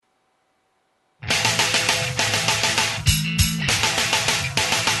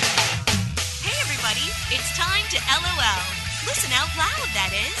LOL. Listen out loud,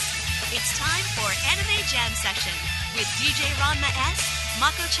 that is. It's time for Anime Jam Session with DJ Ranma S,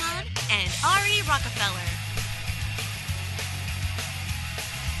 Mako-chan, and Ari Rockefeller.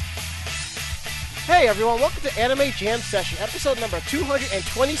 Hey everyone, welcome to Anime Jam Session, episode number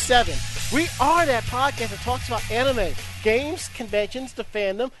 227. We are that podcast that talks about anime, games, conventions, the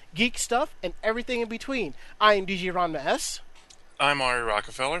fandom, geek stuff, and everything in between. I am DJ Ranma S. I'm Ari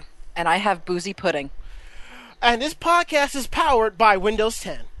Rockefeller. And I have boozy pudding. And this podcast is powered by Windows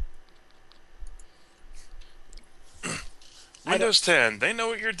 10. Windows 10, they know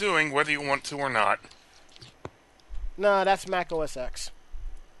what you're doing whether you want to or not. No, that's Mac OS X.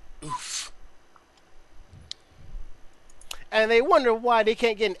 Oof. And they wonder why they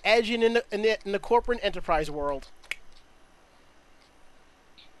can't get an edge in the corporate enterprise world.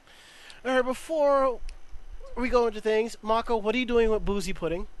 Alright, before we go into things, Mako, what are you doing with boozy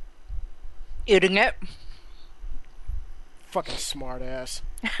pudding? Eating it. Fucking smart ass.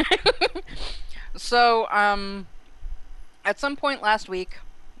 So, at some point last week,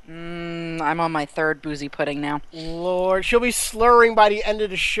 I'm on my third boozy pudding now. Lord, she'll be slurring by the end of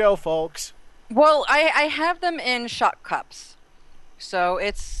the show, folks. Well, I have them in shot cups. So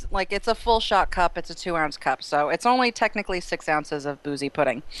it's a full shot cup, it's a 2-ounce cup. So it's only technically 6 ounces of boozy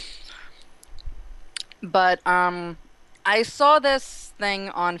pudding. But, I saw this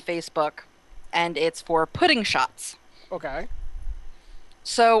thing on Facebook, and it's for pudding shots. Okay.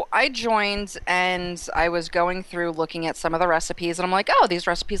 So I joined, and I was going through looking at some of the recipes, and I'm like, oh, these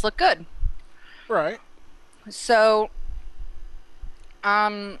recipes look good. Right. So,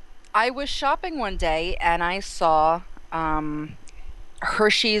 I was shopping one day, and I saw,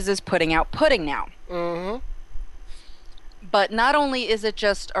 Hershey's is putting out pudding now. Mm-hmm. But not only is it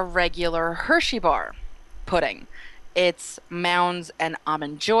just a regular Hershey bar pudding, it's Mounds and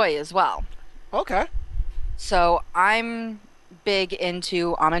Almond Joy as well. Okay. So I'm big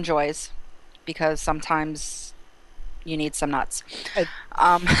into Almond Joys because sometimes you need some nuts. Yeah,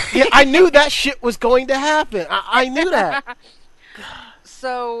 I knew that shit was going to happen. I knew that.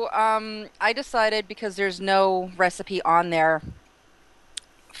 So I decided, because there's no recipe on there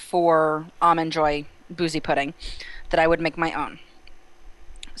for Almond Joy boozy pudding, that I would make my own.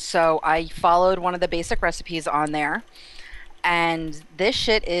 So I followed one of the basic recipes on there, and this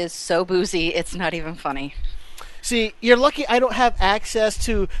shit is so boozy, it's not even funny. See, you're lucky I don't have access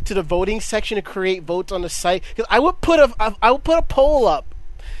to the voting section to create votes on the site, because I would put a poll up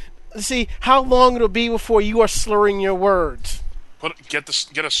to see how long it'll be before you are slurring your words. Get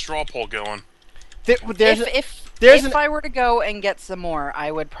a straw poll going. If I were to go and get some more,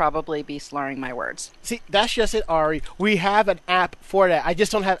 I would probably be slurring my words. See, that's just it, Ari. We have an app for that. I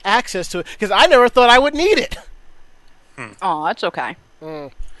just don't have access to it because I never thought I would need it. Oh, that's okay.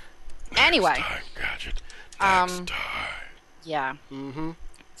 Anyway. Next time, Gadget. Next time. Yeah. Mm-hmm.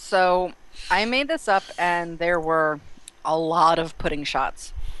 So, I made this up, and there were a lot of pudding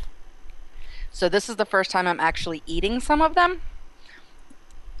shots. So this is the first time I'm actually eating some of them.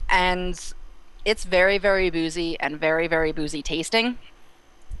 And it's very, very boozy and very, very boozy tasting.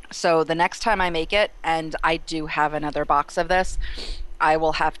 So the next time I make it, and I do have another box of this, I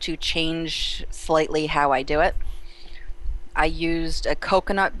will have to change slightly how I do it. I used a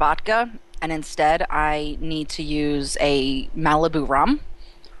coconut vodka, and instead I need to use a Malibu rum.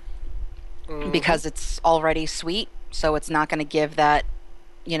 Because it's already sweet, so it's not going to give that,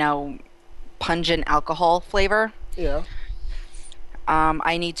 pungent alcohol flavor. Yeah.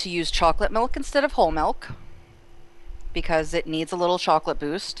 I need to use chocolate milk instead of whole milk because it needs a little chocolate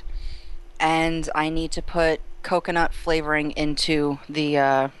boost. And I need to put coconut flavoring into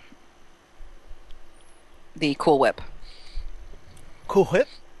the Cool Whip. Cool Whip?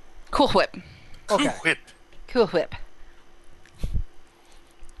 Cool Whip. Okay. Whip. Cool Whip.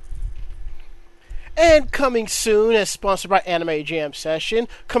 And coming soon, as sponsored by Anime Jam Session,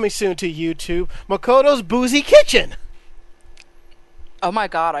 coming soon to YouTube, Makoto's Boozy Kitchen. Oh my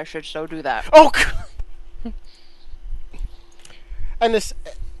god, I should so do that. Oh, and this,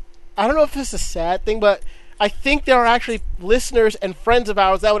 I don't know if this is a sad thing, but I think there are actually listeners and friends of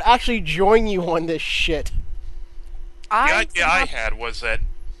ours that would actually join you on this shit. The idea I had was that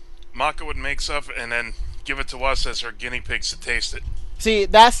Mako would make stuff and then give it to us as her guinea pigs to taste it. See,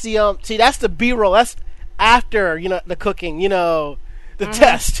 that's the B-roll. That's after, the cooking, the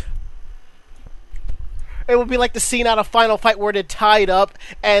test. It would be like the scene out of Final Fight where they're tied up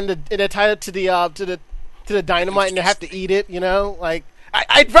and they're tied up to the dynamite and they have to eat it. Like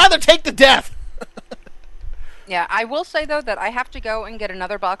I'd rather take the death. Yeah, I will say though that I have to go and get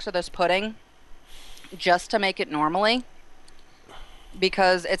another box of this pudding just to make it normally.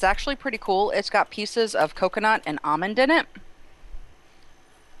 because it's actually pretty cool. It's got pieces of coconut and almond in it.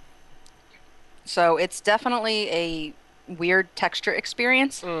 So it's definitely a weird texture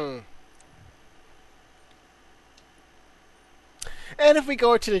experience. And if we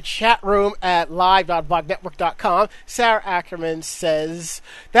go to the chat room at live.vognetwork.com, Sarah Ackerman says,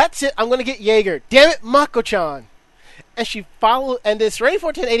 "That's it, I'm going to get Jaeger. Damn it, Mako-chan." And she this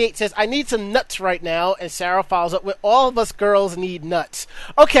Rain41088 says, "I need some nuts right now." And Sarah follows up with, "All of us girls need nuts."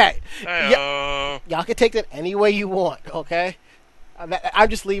 Okay. Y'all can take that any way you want, okay? I'm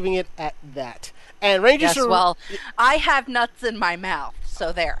just leaving it at that. And Rangers yes, well, I have nuts in my mouth,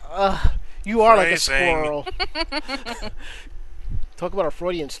 so there. You are like a squirrel. Talk about a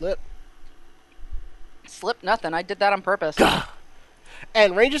Freudian slip. Slip nothing. I did that on purpose.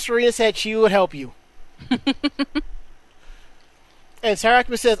 And Ranger Serena said she would help you. And Sarah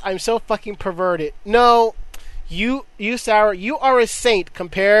Ackerman says, "I'm so fucking perverted." No, you Sarah, you are a saint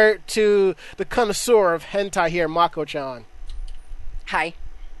compared to the connoisseur of hentai here, Mako-chan. Hi.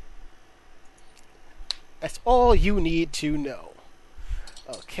 That's all you need to know.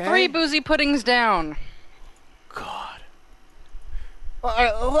 Okay. 3 boozy puddings down. God. All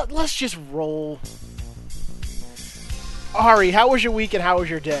right, let's just roll. Ari, how was your week and how was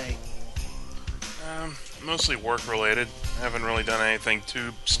your day? Mostly work-related. I haven't really done anything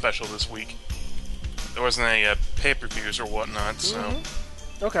too special this week. There wasn't any pay-per-views or whatnot, so...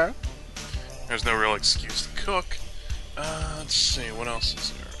 Okay. There's no real excuse to cook. Let's see, what else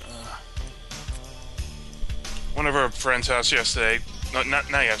is there? One of our friends' house yesterday... No, not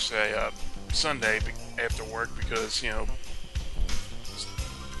yesterday, Sunday after work because,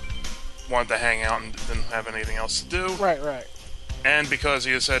 wanted to hang out and didn't have anything else to do. Right. And because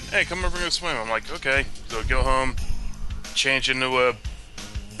he had said, "Hey, come over and go swim," I'm like, okay. So go home, change into a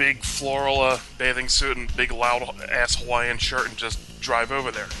big floral bathing suit and big loud-ass Hawaiian shirt and just drive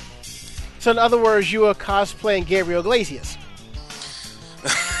over there. So in other words, you were cosplaying Gabriel Iglesias.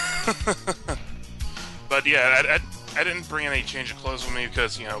 But yeah, I didn't bring any change of clothes with me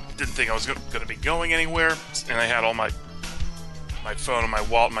because, didn't think I was going to be going anywhere. And I had all my phone and my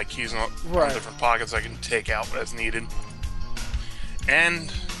wallet and my keys in all different pockets I can take out as needed.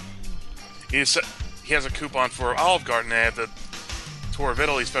 And he has a coupon for Olive Garden. They have the Tour of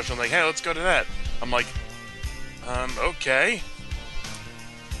Italy special. I'm like, "Hey, let's go to that." I'm like, okay.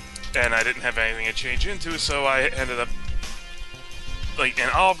 And I didn't have anything to change into, so I ended up like in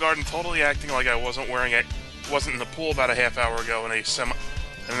Olive Garden, totally acting like I wasn't wasn't in the pool about a half hour ago, and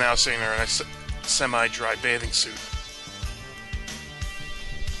now sitting there in a semi-dry bathing suit.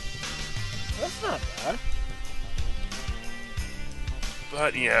 That's not bad.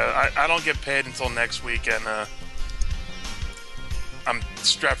 But yeah, I don't get paid until next week, and I'm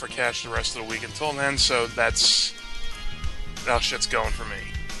strapped for cash the rest of the week until then, so that's how shit's going for me.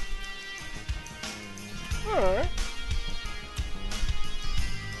 Alright.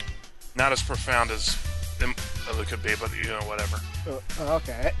 Not as profound as it could be, but whatever.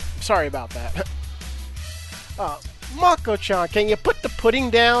 Okay. Sorry about that. Mako-chan, can you put the pudding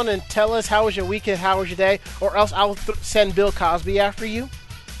down and tell us how was your weekend, how was your day, or else I'll send Bill Cosby after you?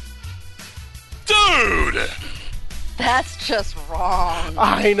 Dude! That's just wrong.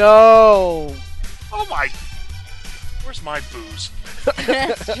 I know! Oh my... Where's my booze?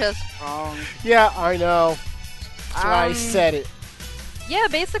 That's just wrong. Yeah, I know. That's why I said it. Yeah,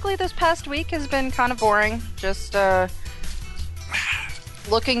 basically this past week has been kind of boring. Just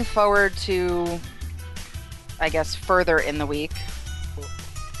looking forward to, I guess, further in the week.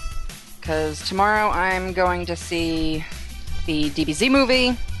 Because tomorrow I'm going to see the DBZ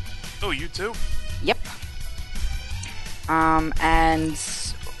movie. Oh, you too? Yep. And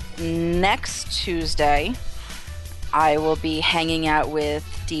next Tuesday, I will be hanging out with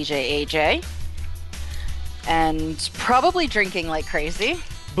DJ AJ. And probably drinking like crazy.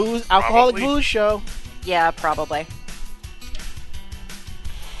 Alcoholic booze show. Yeah, probably.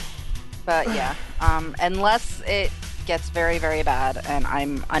 But yeah, unless it gets very, very bad and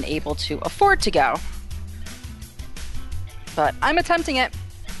I'm unable to afford to go. But I'm attempting it.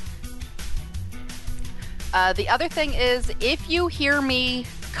 The other thing is, if you hear me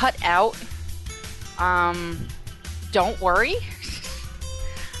cut out, don't worry.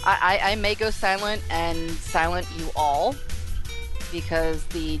 I may go silent and silent you all, because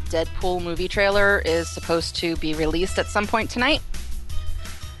the Deadpool movie trailer is supposed to be released at some point tonight.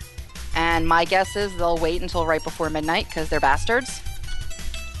 And my guess is they'll wait until right before midnight because they're bastards.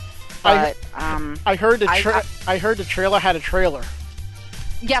 But I heard the trailer had a trailer.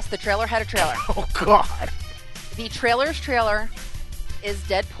 Yes, the trailer had a trailer. Oh God! The trailer's trailer is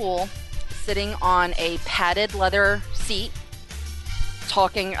Deadpool sitting on a padded leather seat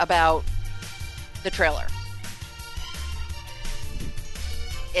talking about the trailer.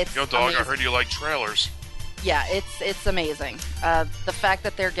 It's Yo, dog, amazing. I heard you like trailers. Yeah, it's amazing. The fact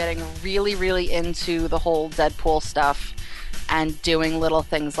that they're getting really, really into the whole Deadpool stuff and doing little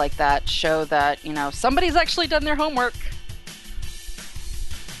things like that show that, you know, somebody's actually done their homework.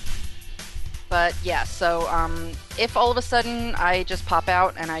 But yeah, so if all of a sudden I just pop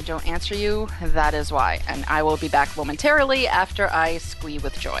out and I don't answer you, that is why. And I will be back momentarily after I squee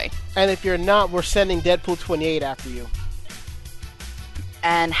with joy. And if you're not, we're sending Deadpool 28 after you.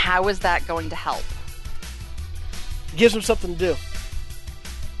 And how is that going to help? Gives him something to do.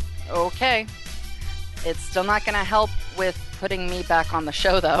 Okay. It's still not going to help with putting me back on the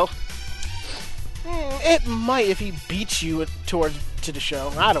show, though. It might if he beats you to the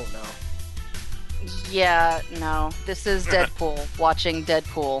show. I don't know. Yeah, no. This is Deadpool. Watching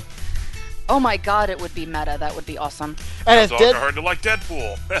Deadpool. Oh my god, it would be meta. That would be awesome. And as, Dog, I heard you like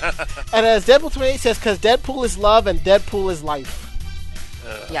Deadpool. and as Deadpool 28 says, because Deadpool is love and Deadpool is life.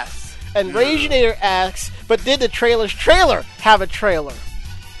 Yes. And Raginator asks, but did the trailer have a trailer?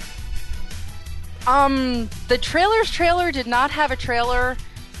 The trailer did not have a trailer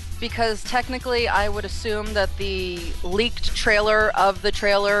because technically I would assume that the leaked trailer of the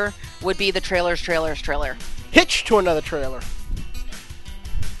trailer would be the trailer's trailer. Hitched to another trailer.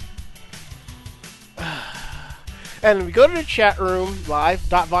 And we go to the chat room,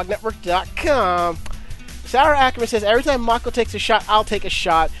 live.vognetwork.com. Sarah Ackerman says, every time Mako takes a shot, I'll take a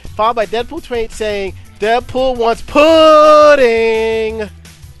shot. Followed by Deadpool 28 saying, Deadpool wants pudding.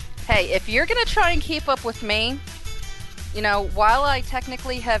 Hey, if you're going to try and keep up with me, you know, while I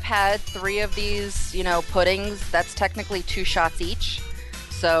technically have had 3 of these, you know, puddings, that's technically 2 shots each.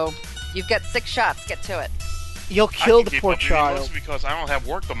 So, you've got 6 shots. Get to it. You'll kill the poor child. Because I don't have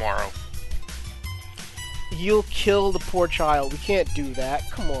work tomorrow. You'll kill the poor child. We can't do that.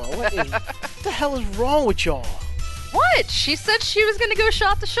 Come on. What the hell is wrong with y'all? What? She said she was going to go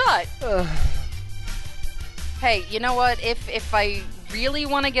shot to shot. Hey, you know what? If I really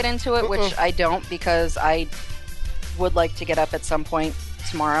want to get into it, which I don't because I would like to get up at some point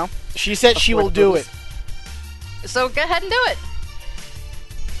tomorrow. She said she will do it. So go ahead and do it.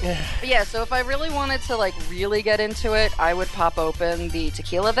 But yeah, so if I really wanted to like really get into it, I would pop open the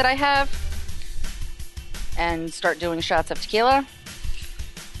tequila that I have and start doing shots of tequila.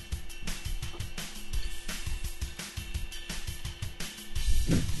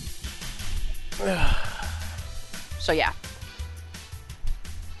 So yeah.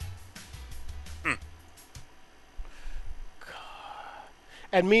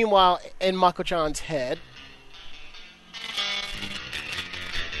 And meanwhile, in Mako-chan's head,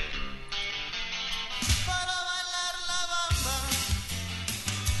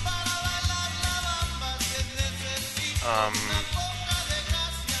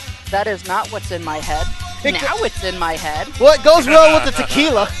 that is not what's in my head. Now it's in my head. well, it goes well with the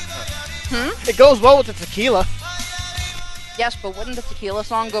tequila. It goes well with the tequila. Yes, but wouldn't the tequila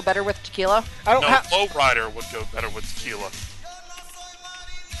song go better with tequila? I don't No, have. Lowrider would go better with tequila.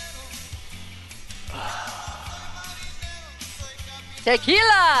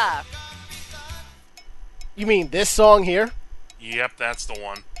 Tequila! You mean this song here? Yep, that's the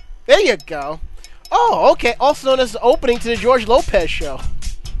one. There you go. Oh, okay. Also known as the opening to the George Lopez show.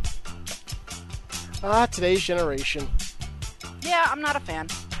 Today's generation. Yeah, I'm not a fan.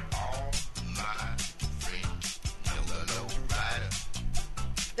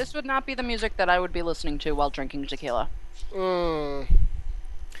 This would not be the music that I would be listening to while drinking tequila.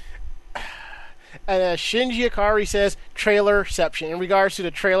 And Shinji Ikari says, trailerception. In regards to the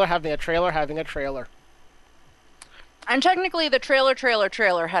trailer having a trailer having a trailer. And technically, the trailer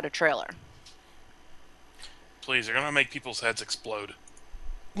had a trailer. Please, you're gonna make people's heads explode.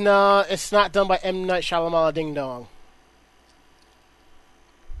 No, it's not done by M. Night Shyamalan Ding Dong.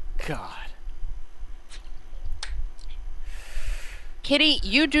 God. Kitty,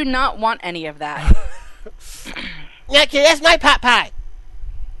 you do not want any of that. Yeah, kid, that's my pot pie.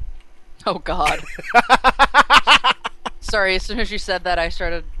 Oh, God. Sorry, as soon as you said that, I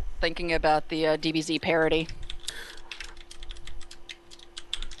started thinking about the DBZ parody.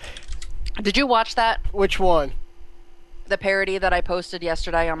 Did you watch that? Which one? The parody that I posted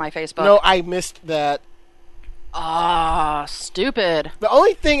yesterday on my Facebook? No, I missed that. Ah, stupid. The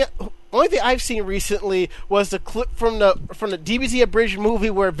only thing I've seen recently was the clip from the DBZ abridged movie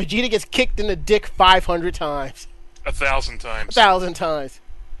where Vegeta gets kicked in the dick 500 times. 1,000 times. 1,000 times.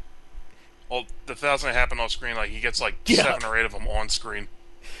 Well, the 1,000 that happen on screen, like, he gets like Yeah. 7 or 8 of them on screen.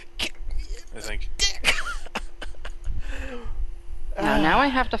 I think. Now I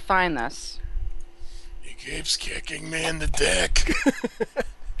have to find this. You Keeps kicking me in the dick.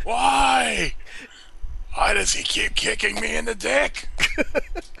 Why? Why does he keep kicking me in the dick?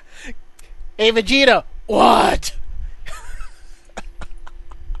 Hey, Vegeta, what?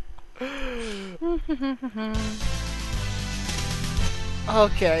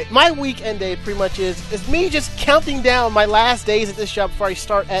 Okay, my weekend day pretty much is me just counting down my last days at this job before I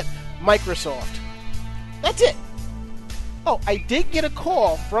start at Microsoft. That's it. Oh, I did get a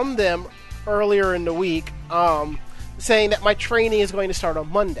call from them earlier in the week saying that my training is going to start on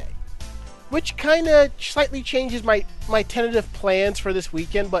Monday, which kind of slightly changes my tentative plans for this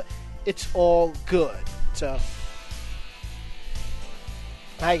weekend, but it's all good. So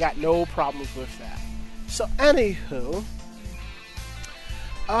I got no problems with that. So anywho,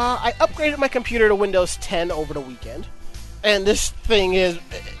 I upgraded my computer to Windows 10 over the weekend, and this thing is...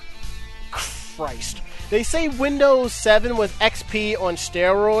 Christ. They say Windows 7 with XP on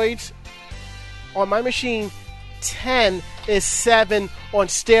steroids. On my machine, 10 is 7 on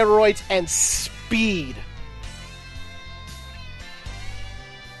steroids and speed.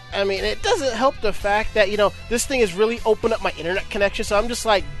 I mean, it doesn't help the fact that, this thing has really opened up my internet connection, so I'm just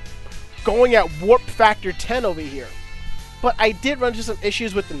like going at warp factor 10 over here. But I did run into some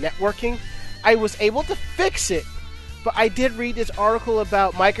issues with the networking. I was able to fix it, but I did read this article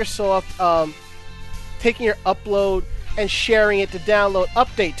about Microsoft taking your upload and sharing it to download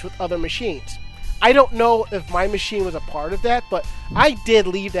updates with other machines. I don't know if my machine was a part of that, but I did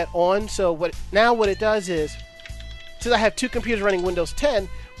leave that on. So what it does is, since I have two computers running Windows 10,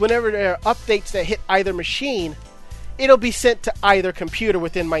 whenever there are updates that hit either machine, it'll be sent to either computer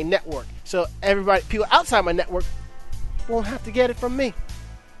within my network. So people outside my network won't have to get it from me.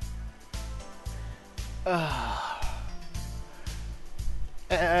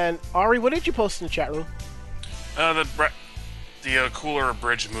 And Ari, what did you post in the chat room? The Cooler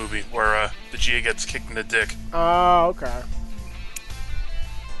Abridged movie where Vegeta gets kicked in the dick. Oh, okay.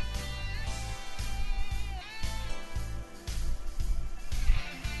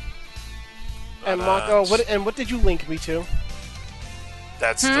 And Mako, what did you link me to?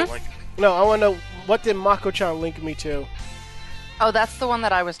 That's the link. No, I want to know, what did Mako-chan link me to? Oh, that's the one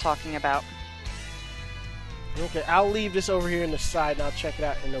that I was talking about. Okay, I'll leave this over here in the side and I'll check it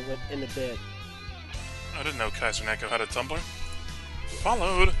out in the bed. I didn't know Kaiser Neko had a Tumblr.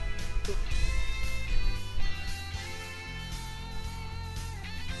 Followed.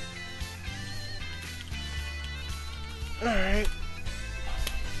 Alright.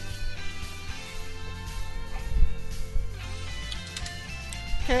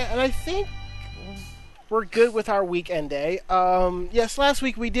 Okay, and I think we're good with our weekend day. Yes, last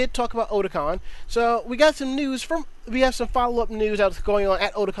week we did talk about Otakon. So we got some news we have some follow-up news that's going on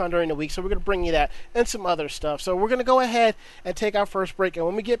at Otakon during the week, so we're going to bring you that and some other stuff. So we're going to go ahead and take our first break, and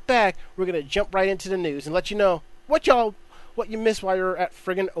when we get back, we're going to jump right into the news and let you know what you missed while you're at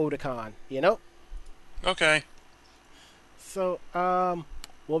friggin' Otakon, Okay. So,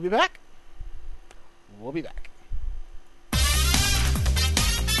 we'll be back. We'll be back.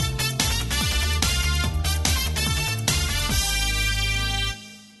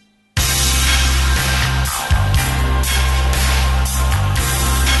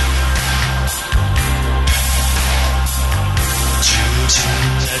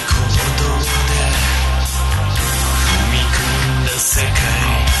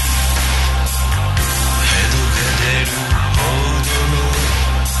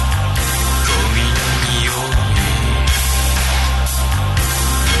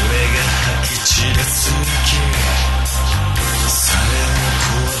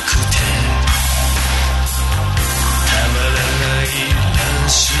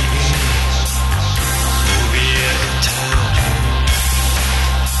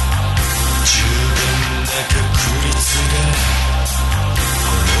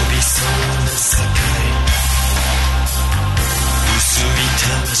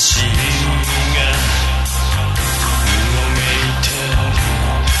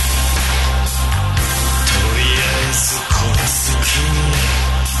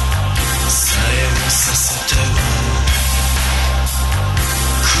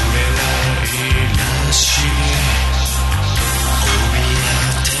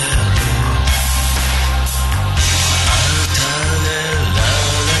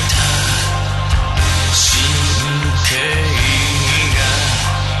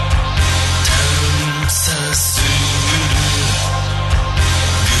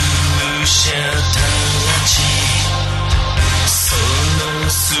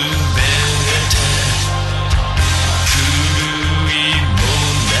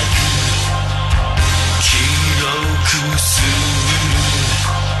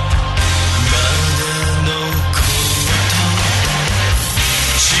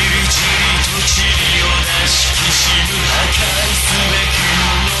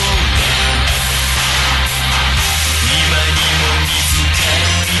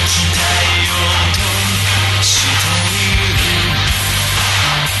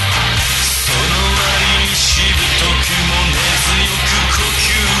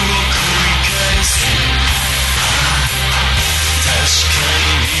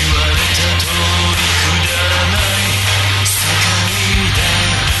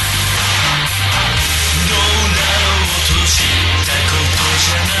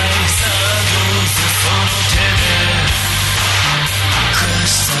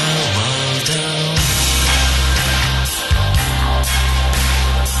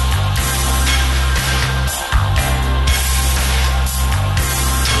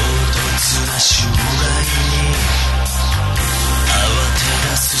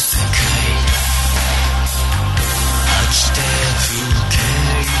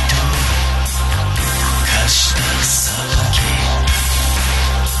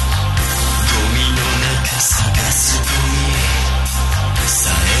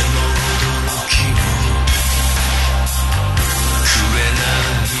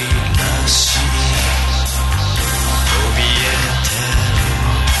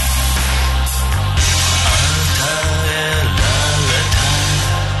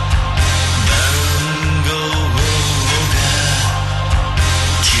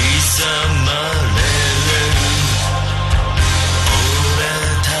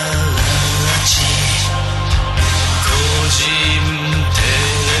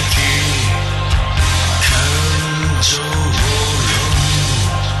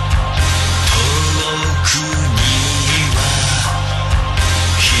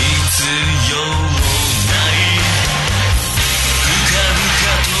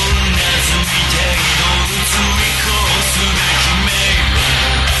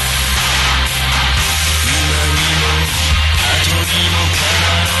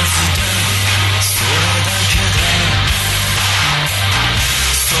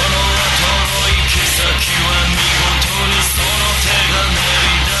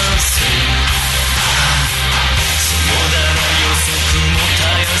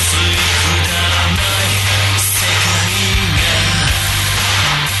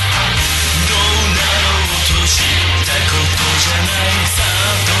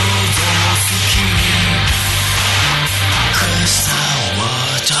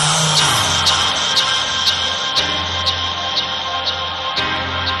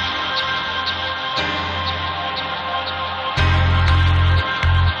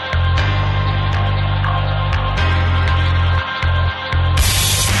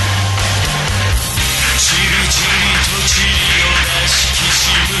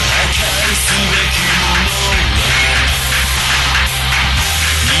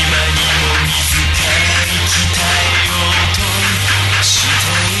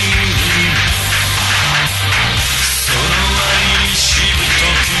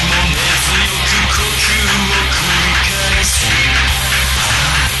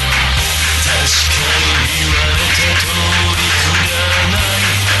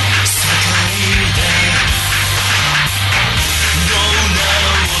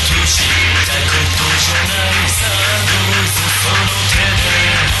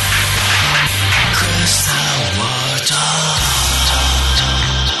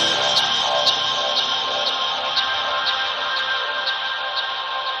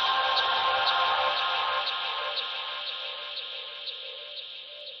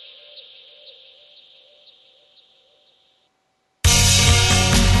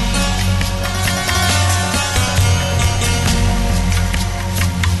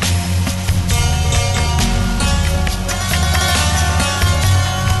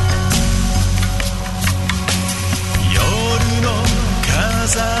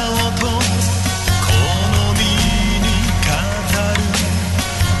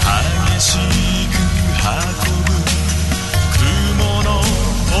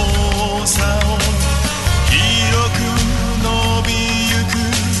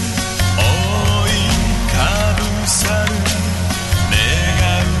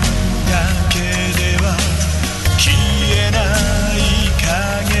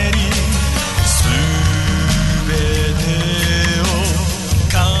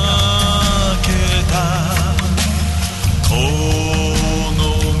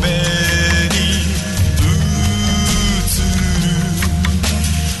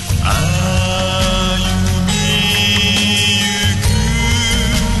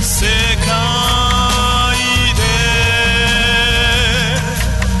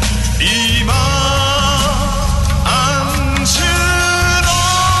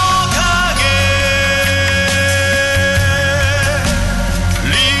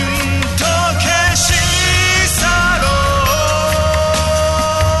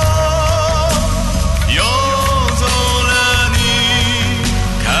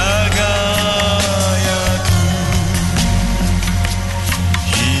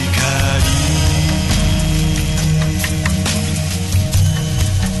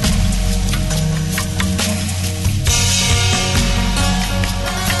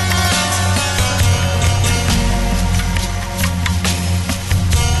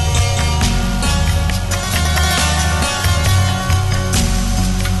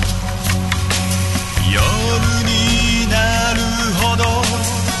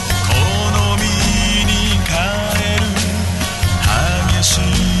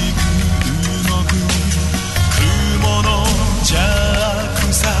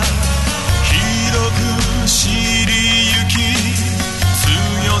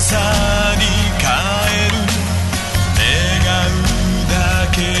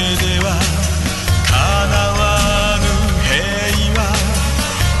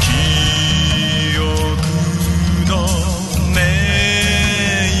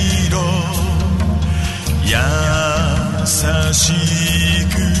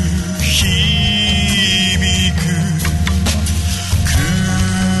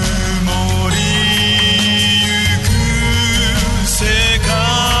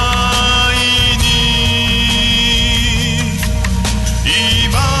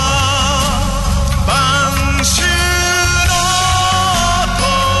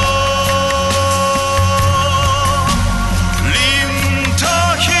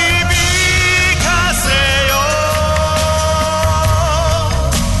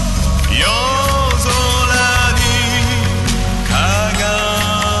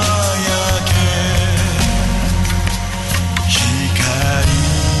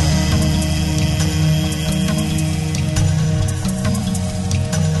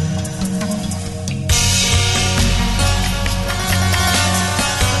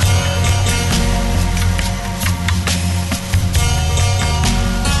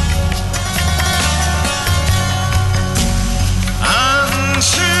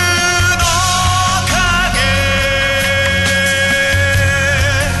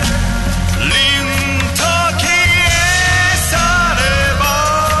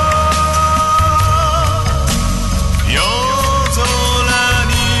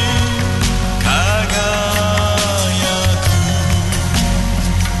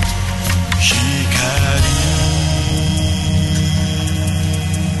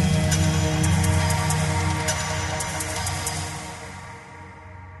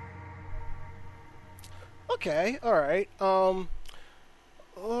 all right. Well,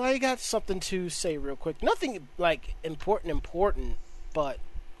 I got something to say real quick. Nothing like important, but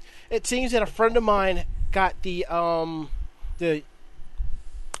it seems that a friend of mine got the. I'm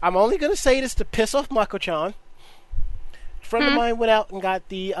only gonna say this to piss off Mako-chan. A friend of mine went out and got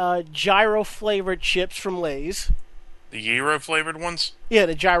the gyro flavored chips from Lay's. The gyro flavored ones? Yeah,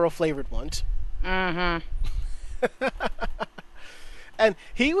 the gyro flavored ones. Mm-hmm. And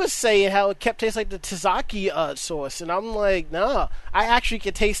he was saying how it kept tasting like the Tzatziki sauce, and I'm like, no, I actually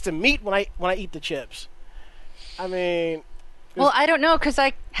can taste the meat when I eat the chips. I mean, Well, I don't know because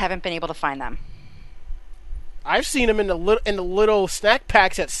I haven't been able to find them. I've seen them in the little snack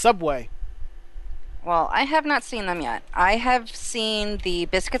packs at Subway. Well, I have not seen them yet. I have seen the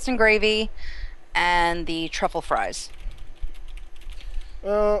biscuits and gravy and the truffle fries.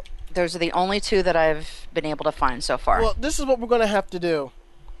 Those are the only two that I've been able to find so far. Well, this is what we're going to have to do.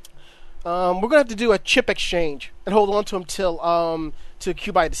 We're going to have to do a chip exchange and hold on to them till to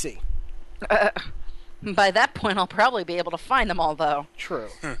Q by the Sea. By that point, I'll probably be able to find them all, though. True.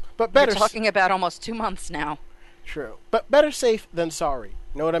 But better We're talking about almost 2 months now. True. But better safe than sorry.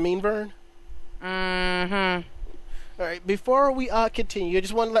 Know what I mean, Vern? Mm-hmm. All right, before we continue, I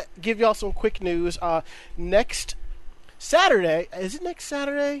just want to give y'all some quick news. Next Saturday, is it next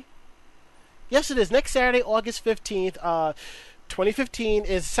Saturday? Yes, it is. Next Saturday, August 15th, 2015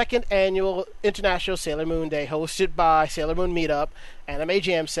 is second annual International Sailor Moon Day, hosted by Sailor Moon Meetup, Anime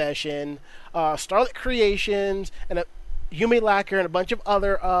Jam Session, Starlit Creations, and Yumi Lacquer, and a bunch of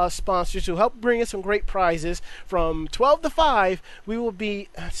other sponsors who help bring us some great prizes. From 12 to 5, we will be,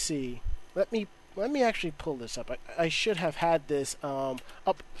 let's see, let me actually pull this up. I should have had this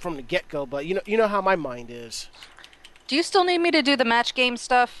up from the get-go, but you know how my mind is. Do you still need me to do the match game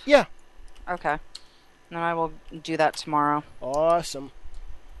stuff? Yeah. Okay. Then I will do that tomorrow. Awesome.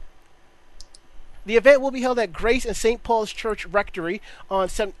 The event will be held at Grace and St. Paul's Church Rectory on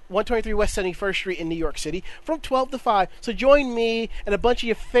 123 West 71st Street in New York City from 12 to 5. So join me and a bunch of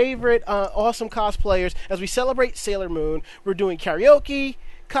your favorite awesome cosplayers as we celebrate Sailor Moon. We're doing karaoke,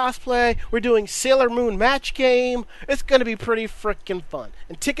 cosplay, we're doing Sailor Moon match game. It's going to be pretty freaking fun.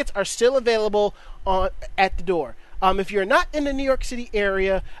 And tickets are still available at the door. If you're not in the New York City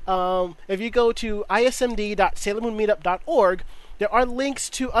area, if you go to ismd.sailormoonmeetup.org, there are links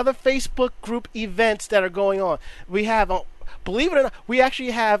to other Facebook group events that are going on. We have, believe it or not, we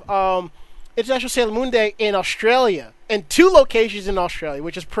actually have International Sailor Moon Day in Australia, in 2 locations in Australia,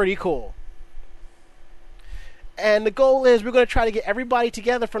 which is pretty cool. And the goal is we're going to try to get everybody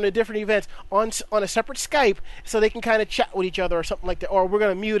together from the different events on a separate Skype so they can kind of chat with each other or something like that. Or we're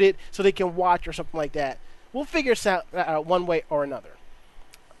going to mute it so they can watch or something like that. We'll figure this out one way or another.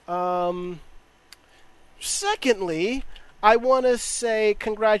 Secondly, I want to say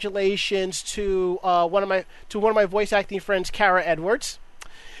congratulations to one of my voice acting friends, Kara Edwards.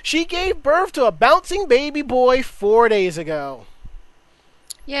 She gave birth to a bouncing baby boy 4 days ago.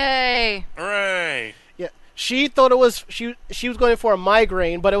 Yay! Hooray! Yeah, she thought it was she was going for a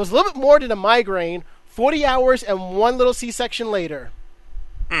migraine, but it was a little bit more than a migraine. 40 hours and 1 little C-section later.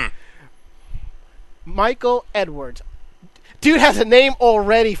 Michael Edwards. Dude has a name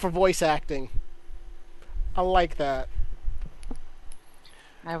already for voice acting. I like that.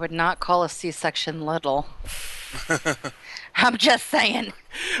 I would not call a C-section little. I'm just saying.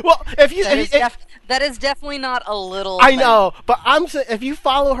 Well, if you that is definitely not a little I thing. know, but I'm saying if you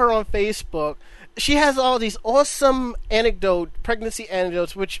follow her on Facebook, she has all these awesome pregnancy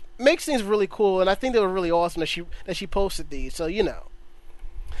anecdotes, which makes things really cool, and I think they were really awesome that she posted these. So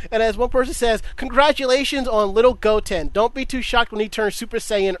And as one person says, congratulations on little Goten. Don't be too shocked when he turns Super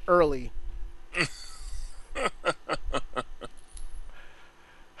Saiyan early.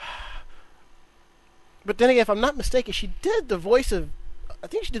 But then again, if I'm not mistaken, she did the voice of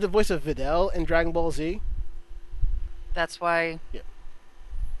Videl in Dragon Ball Z. That's why Yeah.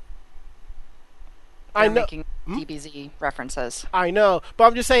 they're I know. making DBZ references. I know, but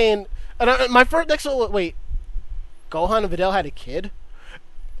I'm just saying. My first wait, Gohan and Videl had a kid.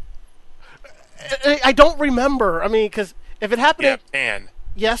 I don't remember. I mean, because if it happened, Yeah, Pan.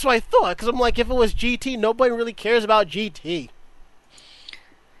 yeah, that's what I thought. Because I'm like, if it was GT, nobody really cares about GT.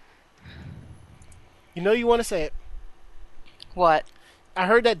 You know, you want to say it. What? I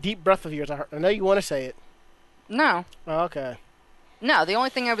heard that deep breath of yours. I know you want to say it. No. Oh, okay. No, the only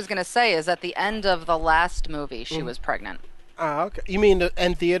thing I was going to say is at the end of the last movie, she was pregnant. Okay. You mean the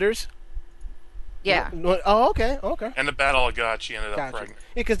end theaters? Yeah. Oh, okay. Okay. And the Battle of God, she ended up Gotcha. pregnant.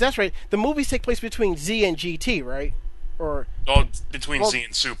 Yeah, because that's right. The movies take place between Z and GT, right? Or Oh, between Z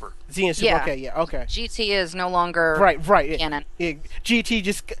and Super. Z and Super. Yeah. Okay. Yeah. Okay. GT is no longer Right. canon. Yeah, GT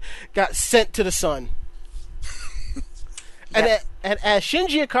just got sent to the sun. And as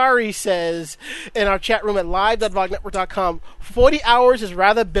Shinji Ikari says in our chat room at live.vognetwork.com, 40 hours is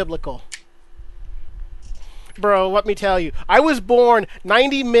rather biblical. Bro, let me tell you, I was born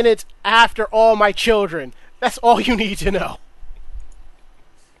 90 minutes after all my children. That's all you need to know.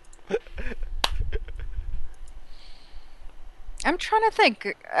 I'm trying to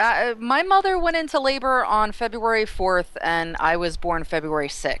think. My mother went into labor on February 4th, and I was born February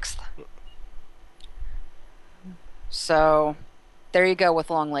 6th. So, there you go with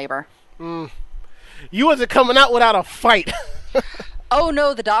long labor. You wasn't coming out without a fight. Oh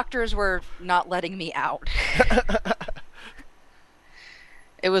no, the doctors were not letting me out.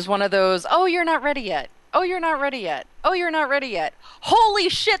 It was one of those, oh, you're not ready yet. Oh, you're not ready yet. Oh, you're not ready yet. Holy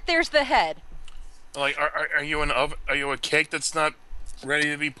shit, there's the head. Like, are you an oven? Are you a cake that's not ready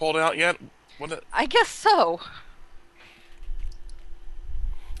to be pulled out yet? I guess so.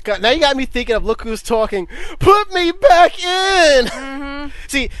 God, now you got me thinking of Look Who's Talking. Put me back in! Mm-hmm.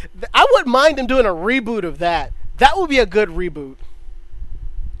 See, I wouldn't mind them doing a reboot of that. That would be a good reboot.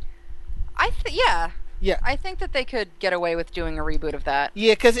 Yeah. Yeah. I think that they could get away with doing a reboot of that.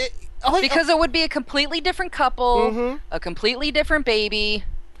 Yeah, because it would be a completely different couple, a completely different baby.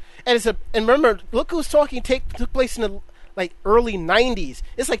 And remember, Look Who's Talking took place in the early 90s.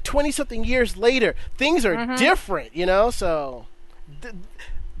 It's 20-something years later. Things are different, so that's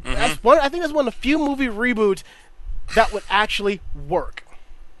I think that's one of the few movie reboots that would actually work.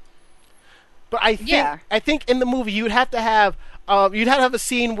 But I think in the movie you'd have to have a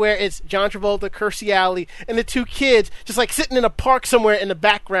scene where it's John Travolta, Kirstie Alley, and the two kids just sitting in a park somewhere in the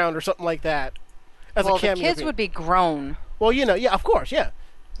background or something like that. The kids would be grown. Well, yeah, of course, yeah.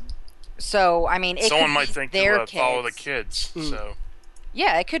 So, I mean, someone might think to follow the kids. So,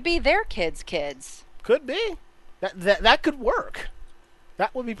 yeah, it could be their kids. Could be. That could work.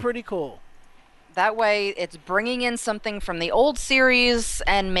 That would be pretty cool. That way, it's bringing in something from the old series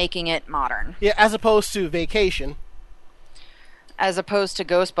and making it modern. Yeah, as opposed to Vacation. As opposed to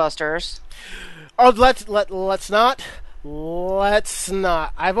Ghostbusters. Oh, let's not. Let's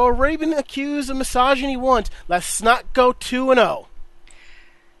not. I've already been accused of misogyny once. Let's not go 2-0.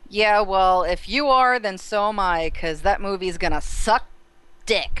 Yeah, well, if you are, then so am I, because that movie's gonna suck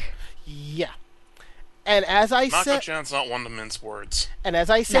dick. Yeah. And as I said... Mako-chan's not one to mince words. And as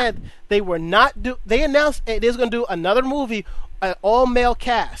I said, they announced it is going to do another movie, an all-male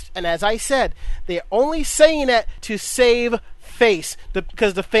cast. And as I said, they're only saying that to save face,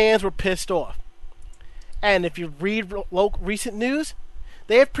 because the fans were pissed off. And if you read recent news,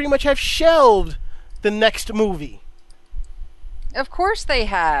 they have pretty much shelved the next movie. Of course they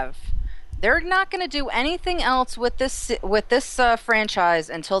have. They're not going to do anything else with this franchise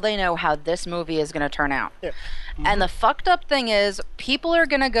until they know how this movie is going to turn out. Yeah. Mm-hmm. And the fucked up thing is, people are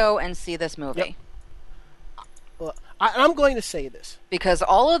going to go and see this movie. Yep. Well, I'm going to say this. Because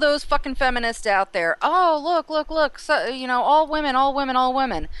all of those fucking feminists out there, oh, look, so, all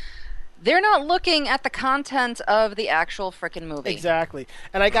women. They're not looking at the content of the actual frickin' movie. Exactly.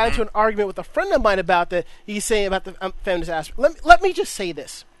 And I got into an argument with a friend of mine about that. He's saying about the feminist aspect. Let me just say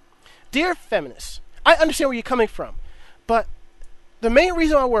this. Dear feminists, I understand where you're coming from, but the main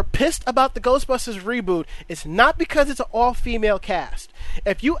reason why we're pissed about the Ghostbusters reboot is not because it's an all-female cast.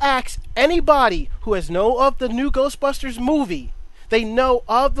 If you ask anybody who has known of the new Ghostbusters movie, they know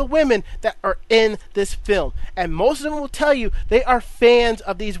of the women that are in this film. And most of them will tell you they are fans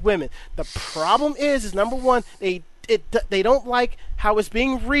of these women. The problem is number one, they don't like how it's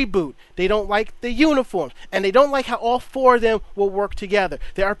being rebooted. They don't like the uniforms. And they don't like how all four of them will work together.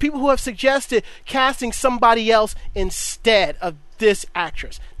 There are people who have suggested casting somebody else instead of this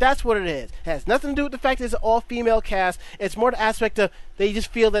actress. That's what it is. It has nothing to do with the fact that it's an all-female cast. It's more the aspect of they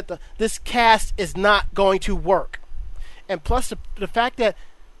just feel that this cast is not going to work. And plus the fact that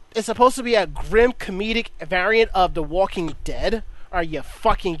it's supposed to be a grim comedic variant of The Walking Dead. Are you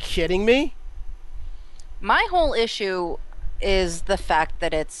fucking kidding me? My whole issue is the fact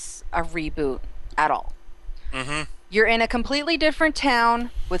that it's a reboot at all. Mm-hmm. You're in a completely different town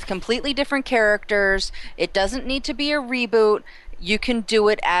with completely different characters. It doesn't need to be a reboot. You can do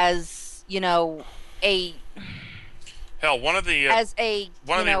it as, a... Hell, one of the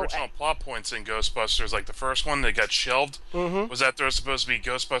original plot points in Ghostbusters, like the first one that got shelved, was that there was supposed to be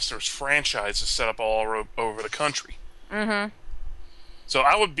Ghostbusters franchises set up all over the country. Mm-hmm. So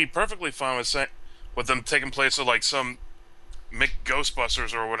I would be perfectly fine with them taking place of some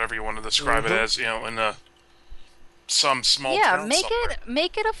Ghostbusters or whatever you want to describe it as, in some small town somewhere.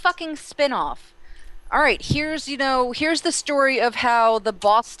 Make it a fucking spin-off. All right, here's the story of how the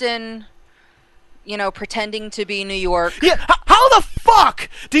Boston, pretending to be New York. Yeah, how the fuck fuck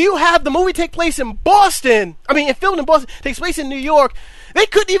do you have the movie take place in Boston? I mean, it filmed in Boston, takes place in New York. They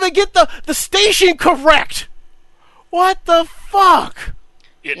couldn't even get the station correct. What the fuck?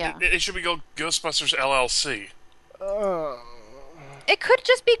 It should be called Ghostbusters LLC. It could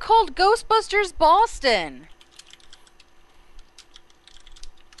just be called Ghostbusters Boston.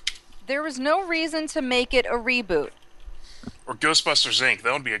 There was no reason to make it a reboot. Or Ghostbusters Inc.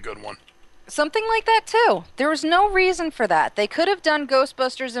 That would be a good one. Something like that, too. There was no reason for that. They could have done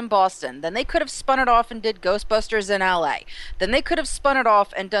Ghostbusters in Boston. Then they could have spun it off and did Ghostbusters in LA. Then they could have spun it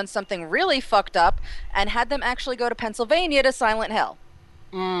off and done something really fucked up and had them actually go to Pennsylvania to Silent Hill.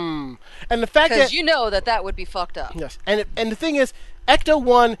 And the fact that... Because you know that would be fucked up. Yes. And the thing is,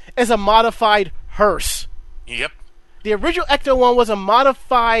 Ecto-1 is a modified hearse. Yep. The original Ecto-1 was a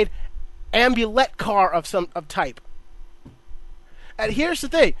modified ambulette car of type. And here's the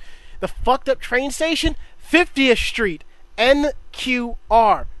thing. The fucked up train station, 50th Street,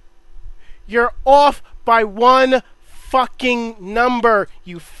 NQR. You're off by one fucking number,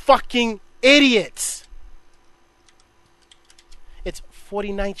 you fucking idiots. It's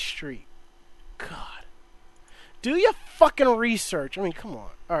 49th Street. God. Do your fucking research. I mean, come on.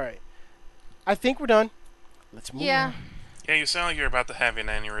 Alright. I think we're done. Let's move on. Yeah, you sound like you're about to have an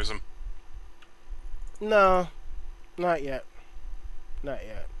aneurysm. No. Not yet. Not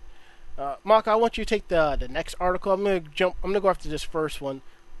yet. Mark, I want you to take the next article. I'm gonna go after this first one.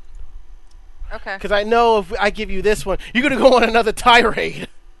 Okay. Because I know if I give you this one, you're gonna go on another tirade.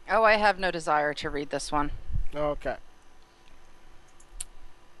 Oh, I have no desire to read this one. Okay.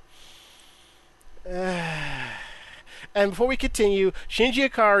 And before we continue, Shinji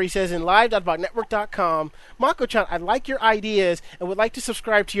Ikari says in live.vognetwork.com, Mako-chan, I like your ideas and would like to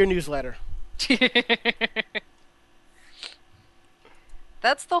subscribe to your newsletter.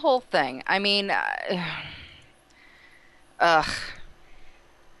 That's the whole thing. I mean,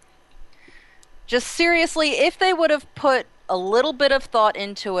 just seriously, if they would have put a little bit of thought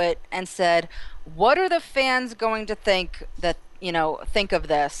into it and said, what are the fans going to think of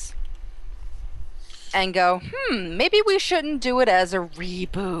this? And go, maybe we shouldn't do it as a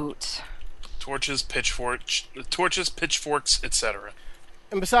reboot. Torches, pitchforks, etc.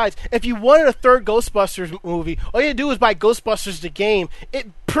 And besides, if you wanted a third Ghostbusters movie, all you had to do is buy Ghostbusters the game. It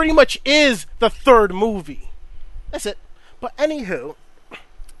pretty much is the third movie. That's it. But anywho,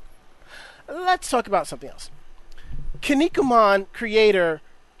 let's talk about something else. Kinnikuman creator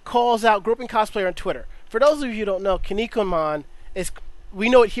calls out groping cosplayer on Twitter. For those of you who don't know, Kinnikuman is, we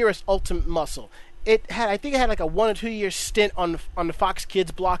know it here as Ultimate Muscle. I think it had like a 1 or 2 year stint on the Fox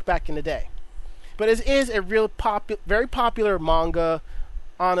Kids block back in the day. But it is a very popular manga,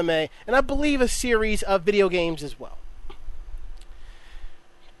 anime, and I believe a series of video games as well.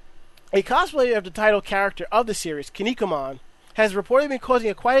 A cosplayer of the title character of the series, Kinnikuman, has reportedly been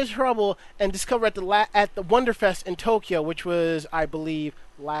causing quite a trouble and discovered at the Wonderfest in Tokyo, which was, I believe,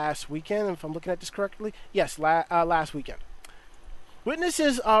 last weekend, if I'm looking at this correctly. Yes, last weekend.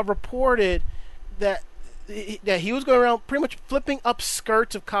 Witnesses reported that he was going around pretty much flipping up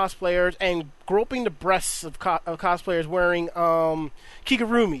skirts of cosplayers and groping the breasts of cosplayers wearing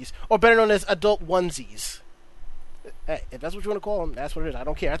kigurumis, or better known as adult onesies. Hey, if that's what you want to call them, that's what it is. I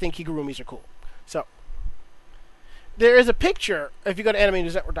don't care. I think kigurumis are cool. So, there is a picture, if you go to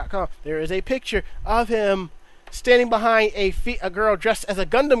AnimeNewsNetwork.com, there is a picture of him standing behind a girl dressed as a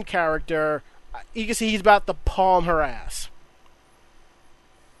Gundam character. You can see he's about to palm her ass.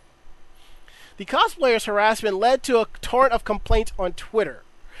 The cosplayer's harassment led to a torrent of complaints on Twitter.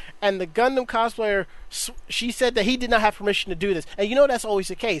 And the Gundam cosplayer, she said that he did not have permission to do this. And you know that's always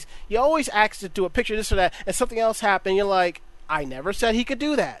the case. You always ask to do a picture of this or that, and something else happened, you're like, I never said he could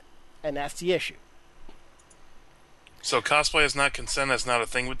do that. And that's the issue. So cosplay is not consent, that's not a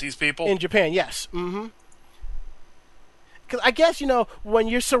thing with these people? In Japan, yes. Mm-hmm. Because I guess, when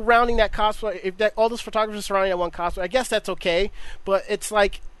you're surrounding that cosplay, all those photographers surrounding that one cosplay, I guess that's okay. But it's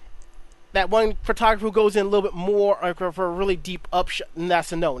like that one photographer who goes in a little bit more for a really deep upshot, and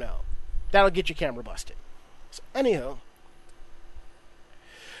that's a no-no. That'll get your camera busted. So, anyhow,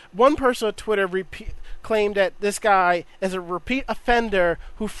 one person on Twitter claimed that this guy is a repeat offender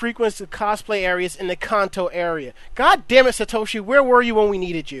who frequents the cosplay areas in the Kanto area. God damn it, Satoshi, where were you when we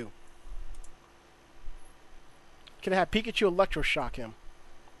needed you? Could have had Pikachu electroshock him.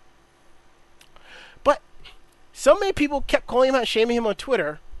 But so many people kept calling him out and shaming him on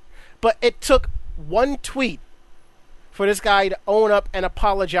Twitter, but it took one tweet for this guy to own up and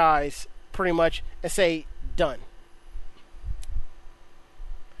apologize, pretty much, and say, done.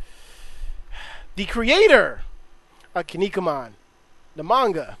 The creator of Kinnikuman, the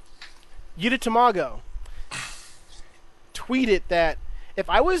manga, Yuta Tamago, tweeted that if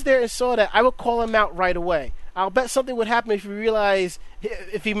I was there and saw that, I would call him out right away. I'll bet something would happen if he realized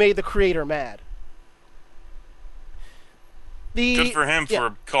if he made the creator mad. Good for him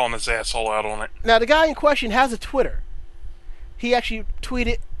for calling this asshole out on it. Now, the guy in question has a Twitter. He actually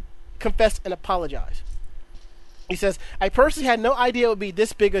tweeted, confessed, and apologized. He says, I personally had no idea it would be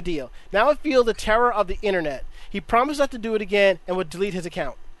this big a deal. Now I feel the terror of the internet. He promised not to do it again and would delete his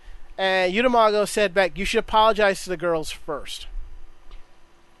account. And Yutamago said back, you should apologize to the girls first.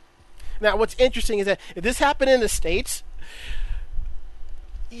 Now, what's interesting is that if this happened in the States,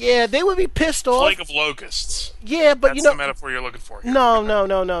 yeah, they would be pissed off. Flake of locusts. Yeah, but That's the metaphor you're looking for here.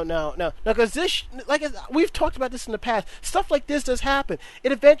 No. Because this, like we've talked about this in the past, stuff like this does happen.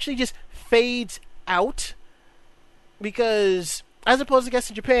 It eventually just fades out because, as opposed to, I guess,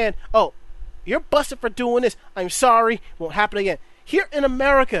 in Japan, oh, you're busted for doing this. I'm sorry, won't happen again. Here in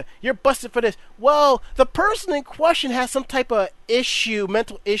America, you're busted for this. Well, the person in question has some type of issue,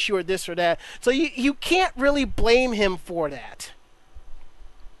 mental issue or this or that. So you can't really blame him for that.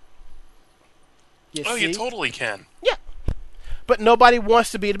 You totally can. Yeah. But nobody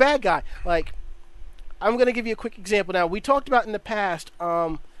wants to be the bad guy. Like, I'm going to give you a quick example now. We talked about in the past,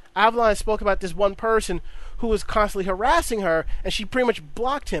 Avalon spoke about this one person who was constantly harassing her, and she pretty much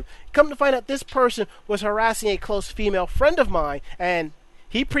blocked him. Come to find out, this person was harassing a close female friend of mine, and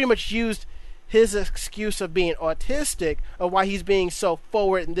he pretty much used his excuse of being autistic, of why he's being so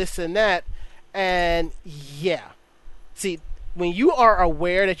forward and this and that, and yeah. See, when you are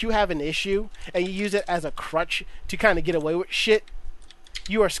aware that you have an issue, and you use it as a crutch to kind of get away with shit,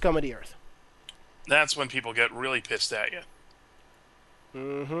 you are scum of the earth. That's when people get really pissed at you.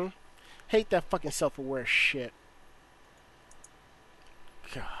 Mm-hmm. Hate that fucking self-aware shit.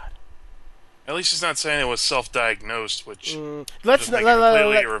 God. At least he's not saying it was self-diagnosed, which let's make it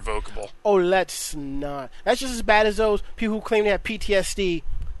completely irrevocable. Oh, let's not. That's just as bad as those people who claim they have PTSD,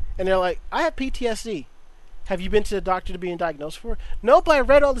 and they're like, I have PTSD. Have you been to the doctor to be diagnosed for it? Nope, I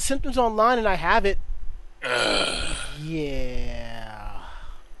read all the symptoms online and I have it. Yeah.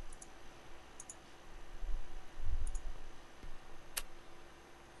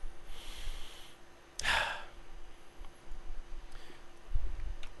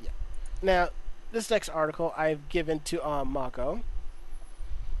 Now, this next article I've given to Mako.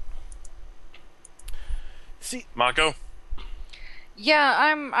 See, Mako?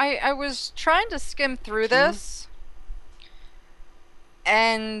 Yeah, I was trying to skim through this,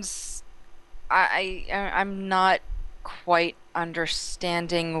 and I'm not quite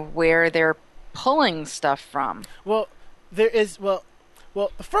understanding where they're pulling stuff from. Well, there is well,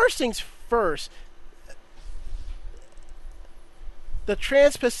 the first things first. The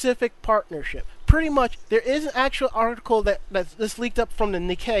Trans-Pacific Partnership. Pretty much, there is an actual article that's leaked up from the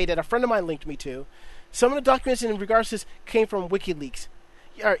Nikkei that a friend of mine linked me to. Some of the documents in regards to this came from WikiLeaks.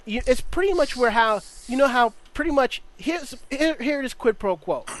 It's pretty much how pretty much, here it is quid pro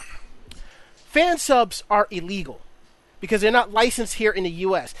quo. Fan subs are illegal because they're not licensed here in the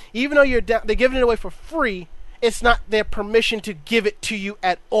U.S. Even though they're giving it away for free, it's not their permission to give it to you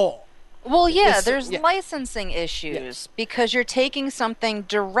at all. Well, yeah, there's licensing issues because you're taking something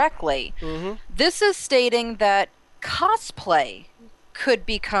directly. Mm-hmm. This is stating that cosplay could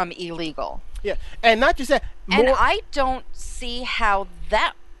become illegal. Yeah, and not just that. And I don't see how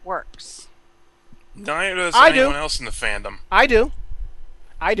that works. Neither does anyone else in the fandom. I do.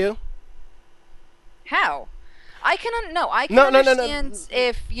 How? I can understand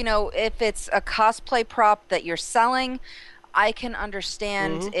if it's a cosplay prop that you're selling. I can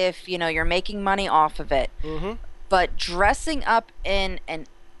understand if, you're making money off of it. Mm-hmm. But dressing up in an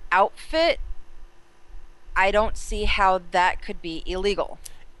outfit, I don't see how that could be illegal.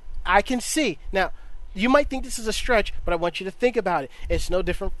 I can see. Now, you might think this is a stretch, but I want you to think about it. It's no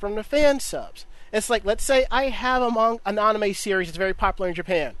different from the fan subs. It's like, let's say I have an anime series that's very popular in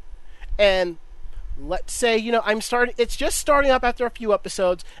Japan. And let's say, it's just starting up after a few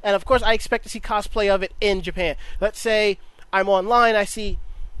episodes. And, of course, I expect to see cosplay of it in Japan. Let's say I'm online, I see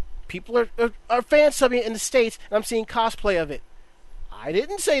people are fan subbing in the States, and I'm seeing cosplay of it. I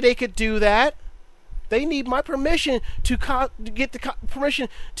didn't say they could do that. They need my permission to get the permission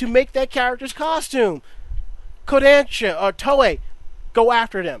to make that character's costume. Kodansha or Toei, go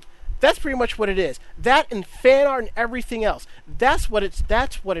after them. That's pretty much what it is. That and fan art and everything else. That's what it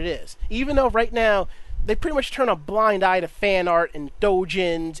is. Even though right now they pretty much turn a blind eye to fan art and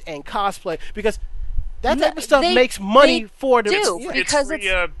doujins and cosplay because that type of stuff makes money for the... because it's free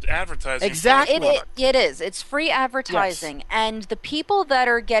advertising. Exactly. It is. It's free advertising. Yes. And the people that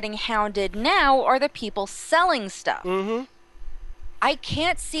are getting hounded now are the people selling stuff. Mm-hmm. I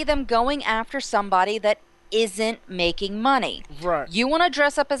can't see them going after somebody that isn't making money. Right. You want to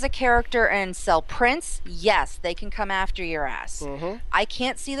dress up as a character and sell prints? Yes, they can come after your ass. Mm-hmm. I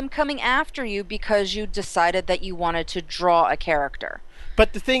can't see them coming after you because you decided that you wanted to draw a character.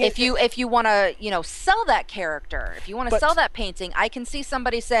 But the thing if you want to, sell that character, if you want to sell that painting, I can see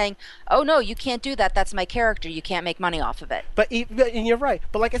somebody saying, "Oh no, you can't do that. That's my character. You can't make money off of it." And you're right.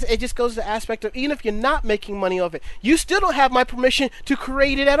 But like I said, it just goes to the aspect of, even if you're not making money off it, you still don't have my permission to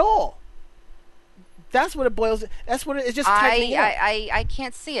create it at all. That's what it boils. That's what it's just. I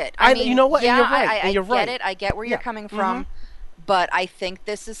can't see it. I mean, you know what? Yeah, and you're right. I you're get it. I get where you're coming from. Mm-hmm. But I think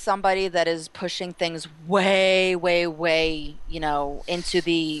this is somebody that is pushing things way, way, way, into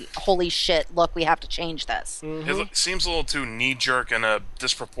the holy shit, look, we have to change this. Mm-hmm. It seems a little too knee-jerk and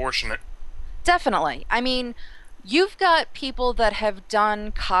disproportionate. Definitely. I mean, you've got people that have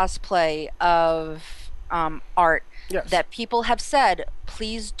done cosplay of art that people have said,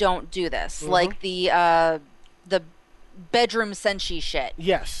 please don't do this. Mm-hmm. Like the bedroom senshi shit.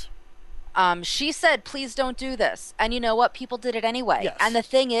 Yes. She said, please don't do this. And you know what? People did it anyway. Yes. And the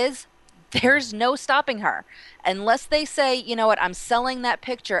thing is, there's no stopping her. Unless they say, you know what, I'm selling that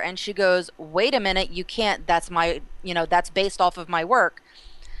picture. And she goes, wait a minute, you can't. That's my, that's based off of my work.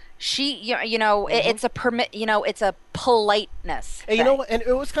 She, Mm-hmm. it's a permit, it's a politeness. And you know what? And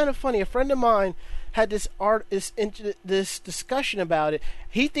it was kind of funny. A friend of mine had this discussion about it.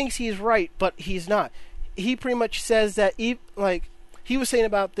 He thinks he's right, but he's not. He pretty much says that, he was saying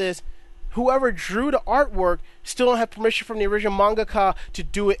about this, whoever drew the artwork still don't have permission from the original mangaka to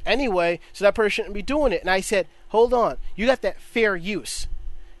do it anyway, so that person shouldn't be doing it. And I said, hold on, you got that fair use.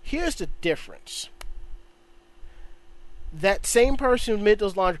 Here's the difference. That same person who made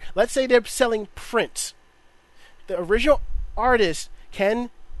those laundry, let's say they're selling prints. The original artist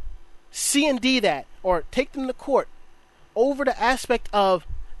can C&D that, or take them to court over the aspect of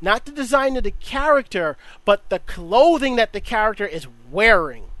not the design of the character, but the clothing that the character is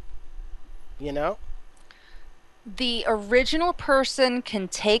wearing. The original person can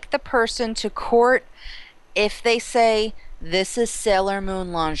take the person to court if they say, this is Sailor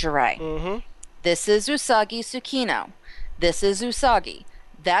Moon lingerie. Mm-hmm. This is Usagi Tsukino. This is Usagi.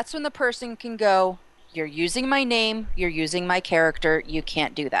 That's when the person can go, you're using my name, you're using my character, you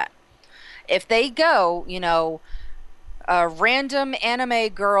can't do that. If they go, a random anime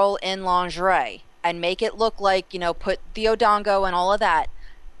girl in lingerie and make it look like, put the Odongo and all of that,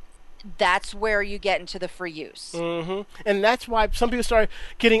 that's where you get into the free use. Mm-hmm. And that's why some people started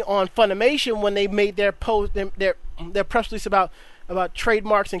getting on Funimation when they made their post, their press release about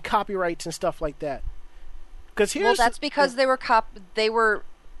trademarks and copyrights and stuff like that. Well, that's because they were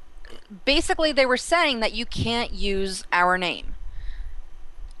saying that you can't use our name.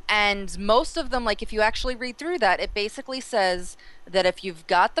 And most of them, like if you actually read through that, it basically says that if you've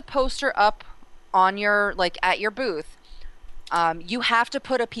got the poster up on your, at your booth, you have to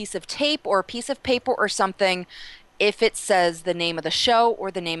put a piece of tape or a piece of paper or something if it says the name of the show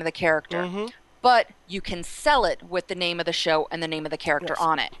or the name of the character. Mm-hmm. But you can sell it with the name of the show and the name of the character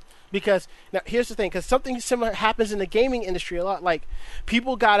on it. Because, now here's the thing, because something similar happens in the gaming industry a lot. Like,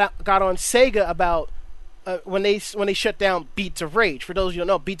 people got on Sega about when they shut down Beats of Rage. For those of you who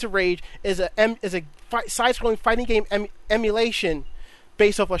don't know, Beats of Rage is a side-scrolling fighting game emulation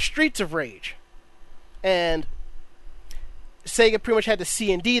based off of Streets of Rage. And Sega pretty much had to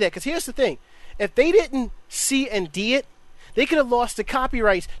C&D that, because here's the thing, if they didn't C&D it, they could have lost the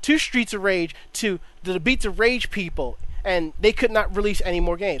copyrights to Streets of Rage to the Beats of Rage people, and they could not release any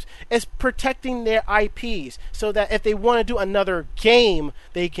more games. It's protecting their IPs so that if they want to do another game,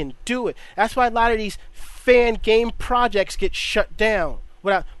 they can do it. That's why a lot of these fan game projects get shut down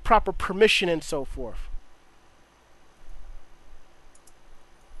without proper permission and so forth.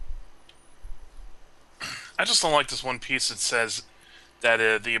 I just don't like this one piece that says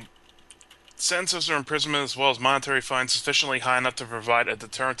that the sentences or imprisonment as well as monetary fines sufficiently high enough to provide a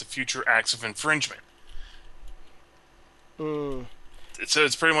deterrent to future acts of infringement. Mm. So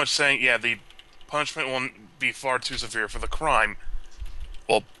it's pretty much saying, the punishment will be far too severe for the crime.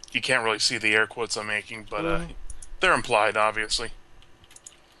 Well, you can't really see the air quotes I'm making, but they're implied, obviously.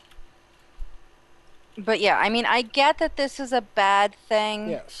 But yeah, I mean, I get that this is a bad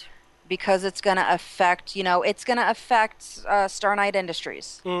thing. Yes. Because it's going to affect, Star Night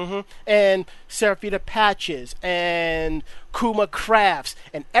Industries. Mm-hmm. And Seraphita Patches and Kuma Crafts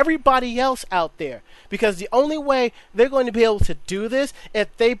and everybody else out there. Because the only way they're going to be able to do this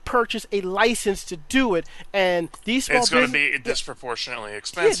if they purchase a license to do it. And these small it's going to be disproportionately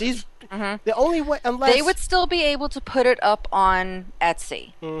expensive. The only way, unless they would still be able to put it up on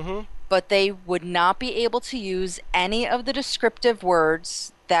Etsy. Mm-hmm. but they would not be able to use any of the descriptive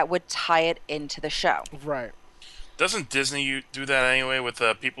words that would tie it into the show. Right. Doesn't Disney do that anyway with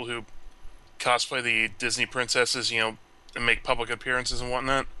people who cosplay the Disney princesses, and make public appearances and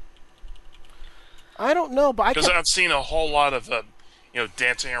whatnot? I don't know, but because I've seen a whole lot of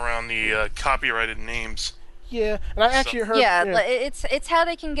dancing around the copyrighted names. Yeah, and I actually heard. Yeah, it's how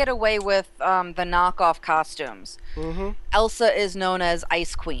they can get away with the knockoff costumes. Mm-hmm. Elsa is known as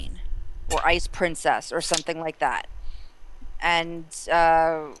Ice Queen or Ice Princess or something like that, and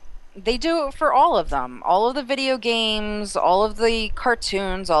they do it for all of them. All of the video games, all of the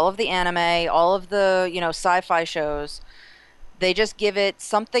cartoons, all of the anime, all of the sci-fi shows. They just give it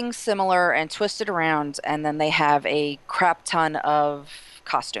something similar and twist it around, and then they have a crap ton of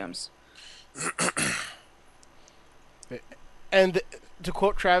costumes. And to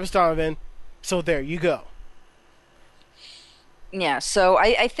quote Travis Donovan, so there you go. Yeah, so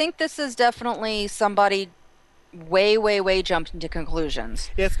I think this is definitely somebody way jumped into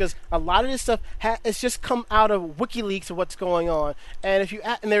conclusions. Yes, because a lot of this stuff it's just come out of WikiLeaks of what's going on, and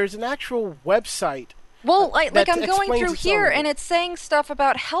and there's an actual website. Well, like I'm going through here, and it's saying stuff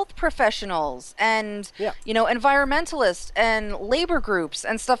about health professionals and environmentalists and labor groups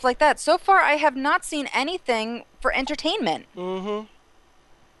and stuff like that. So far, I have not seen anything for entertainment. Mm-hmm.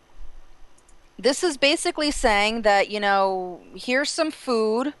 This is basically saying that here's some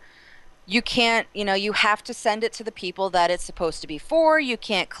food. You can't, you have to send it to the people that it's supposed to be for. You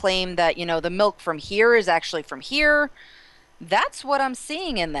can't claim that the milk from here is actually from here. That's what I'm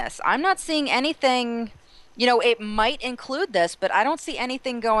seeing in this. I'm not seeing anything, it might include this, but I don't see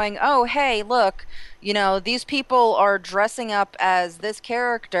anything going, oh, hey, look, these people are dressing up as this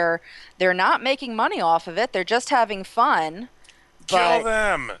character. They're not making money off of it. They're just having fun. Kill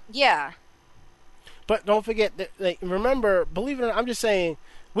them! Yeah. But don't forget, remember, believe it or not, I'm just saying,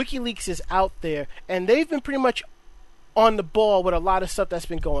 WikiLeaks is out there, and they've been pretty much on the ball with a lot of stuff that's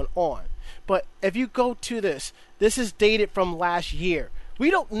been going on. But if you go to this is dated from last year. We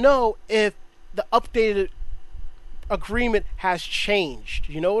don't know if the updated agreement has changed.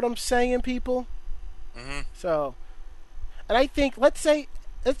 You know what I'm saying, people? Mm-hmm. So, and I think, let's say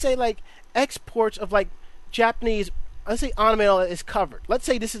like exports of like Japanese, let's say anime is covered. Let's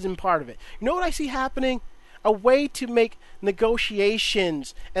say this isn't part of it. You know what I see happening? A way to make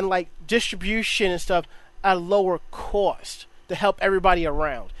negotiations and like distribution and stuff at a lower cost to help everybody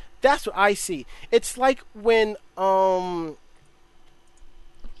around. That's what I see. It's like when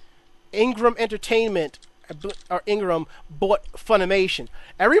Ingram Entertainment or Ingram bought Funimation.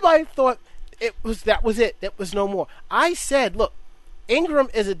 Everybody thought that was it. That was no more. I said, look, Ingram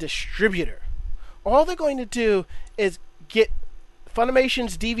is a distributor. All they're going to do is get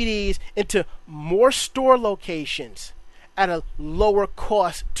Funimation's DVDs into more store locations at a lower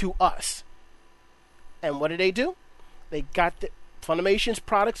cost to us. And what did they do? They got Funimation's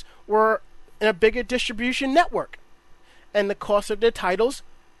products were in a bigger distribution network, and the cost of their titles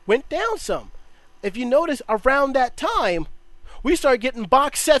went down some. If you notice, around that time, we started getting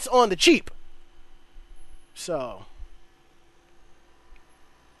box sets on the cheap. So,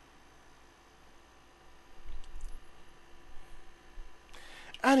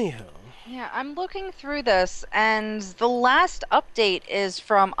 anywho. Yeah, I'm looking through this, and the last update is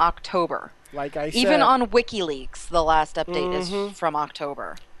from October. Like I said. Even on WikiLeaks, the last update is from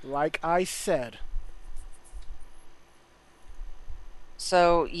October. Like I said.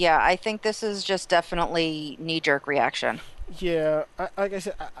 So, yeah, I think this is just definitely knee-jerk reaction. Yeah, like I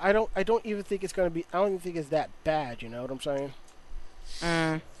said, I don't even think it's going to be, I don't even think it's that bad, you know what I'm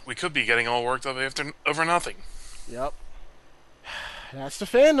saying? We could be getting all worked up over nothing. Yep. That's the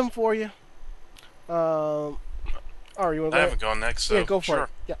fandom for you. Alright, you want to go? I haven't gone next, so yeah, go for sure. it.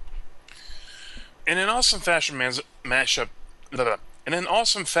 Yeah. In an awesome fashion mashup that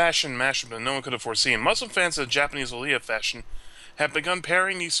no one could have foreseen, Muslim fans of Japanese Aliyah fashion have begun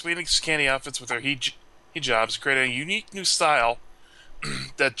pairing these sweet and scanty outfits with their hijabs, creating a unique new style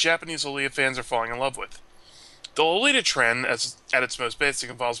that Japanese Aliyah fans are falling in love with. The Lolita trend, at its most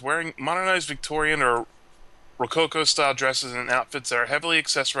basic, involves wearing modernized Victorian or Rococo-style dresses and outfits that are heavily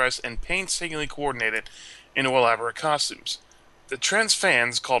accessorized and painstakingly coordinated into elaborate costumes. The trend's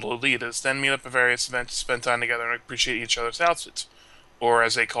fans, called Lolitas, then meet up at various events to spend time together and appreciate each other's outfits, or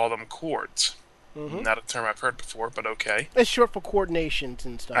as they call them, cords. Mm-hmm. Not a term I've heard before, but okay. It's short for coordinations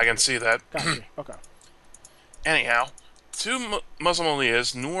and stuff. I can see that. Gotcha. Okay. Anyhow, two Muslim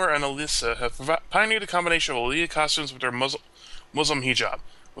Aliyahs, Noor and Alyssa, have pioneered a combination of Aliyah costumes with their Muslim hijab.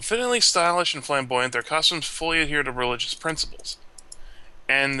 With fittingly stylish and flamboyant, their costumes fully adhere to religious principles.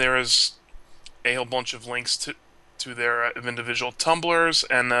 And there is a whole bunch of links to their individual Tumblrs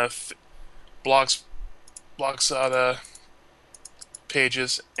and Bloxada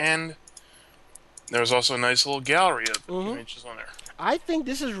pages, and there was also a nice little gallery of images on there. I think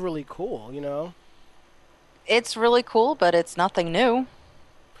this is really cool, It's really cool, but it's nothing new.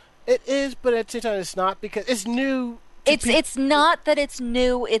 It is, but at the same time it's not, because it's new. It's not that it's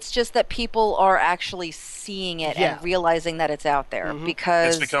new, it's just that people are actually seeing it and realizing that it's out there,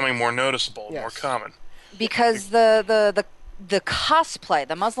 because it's becoming more noticeable, more common. Because the cosplay,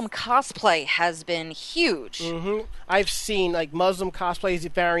 the Muslim cosplay has been huge. I've seen like Muslim cosplays,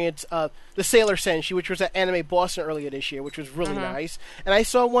 variants of the Sailor Senshi, which was at Anime Boston earlier this year, which was really nice. And I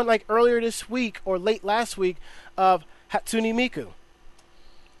saw one like earlier this week or late last week of Hatsune Miku.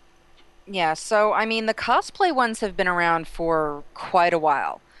 Yeah, so I mean the cosplay ones have been around for quite a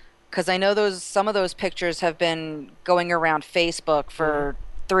while, because I know some of those pictures have been going around Facebook for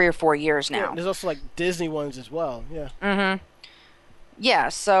 3 or 4 years now. Yeah, there's also like Disney ones as well. Yeah. Yeah,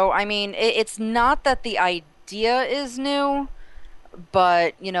 so I mean it's not that the idea is new,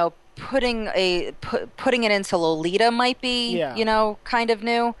 but putting it into Lolita might be kind of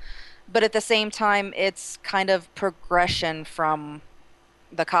new, but at the same time it's kind of progression from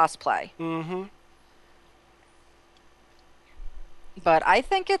the cosplay. But I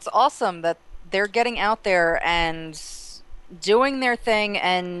think it's awesome that they're getting out there and doing their thing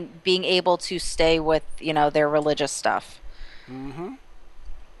and being able to stay with their religious stuff.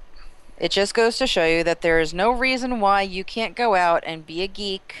 It just goes to show you that there is no reason why you can't go out and be a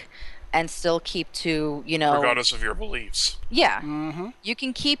geek and still keep to regardless of your beliefs. Yeah. You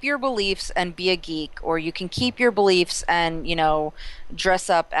can keep your beliefs and be a geek, or you can keep your beliefs and dress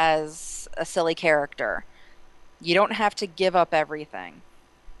up as a silly character. You don't have to give up everything.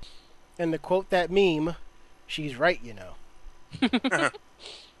 And to quote that meme, she's right, Right.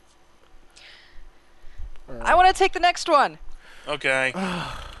 I want to take the next one. Okay.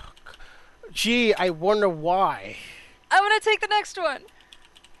 Gee, I wonder why. I want to take the next one.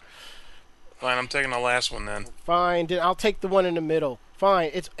 Fine, I'm taking the last one then. Fine, then I'll take the one in the middle.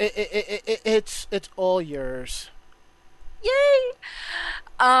 Fine, it's all yours. Yay!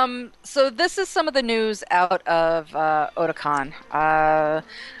 So this is some of the news out of Otakon.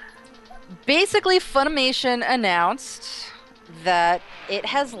 Basically, Funimation announced that it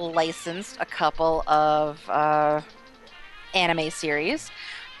has licensed a couple of anime series.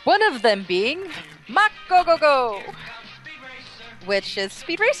 One of them being Mako Go Go, which is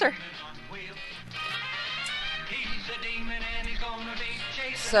Speed Racer.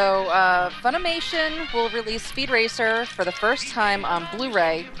 So, Funimation will release Speed Racer for the first time on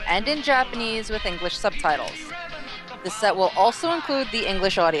Blu-ray and in Japanese with English subtitles. The set will also include the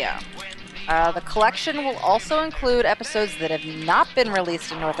English audio. The collection will also include episodes that have not been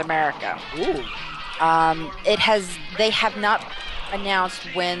released in North America. Ooh. They have not announced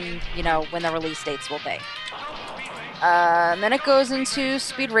when the release dates will be. And then it goes into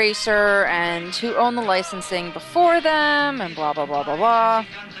Speed Racer and who owned the licensing before them and blah, blah, blah, blah, blah.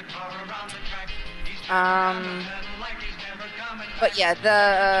 But yeah,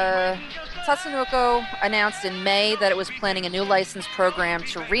 the Tatsunoko announced in May that it was planning a new license program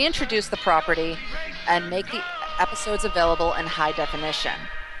to reintroduce the property and make the episodes available in high definition.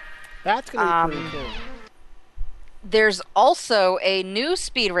 That's going to be pretty cool. There's also a new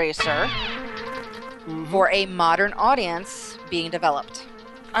Speed Racer for a modern audience being developed.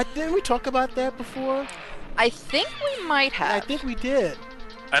 Didn't we talk about that before? I think we might have. I think we did.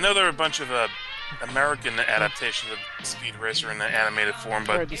 I know there are a bunch of American adaptations of Speed Racer in the animated form,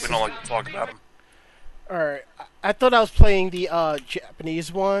 but we don't like to talk about them. Alright, I thought I was playing the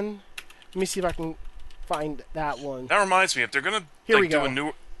Japanese one. Let me see if I can find that one. That reminds me, if they're going to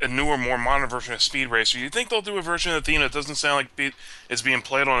do a newer, more modern version of Speed Racer, you think they'll do a version of the theme that doesn't sound like it's being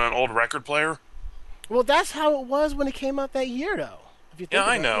played on an old record player? Well, that's how it was when it came out that year, though. If you think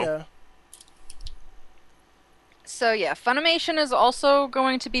I know. Yeah. So yeah, Funimation is also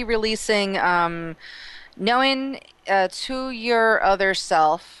going to be releasing Knowing To Your Other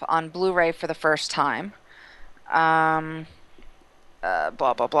Self on Blu-ray for the first time. Blah,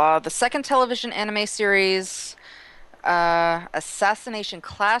 blah, blah. The second television anime series, Assassination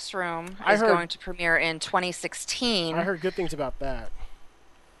Classroom, is going to premiere in 2016. I heard good things about that.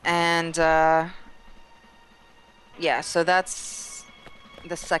 And, yeah, so that's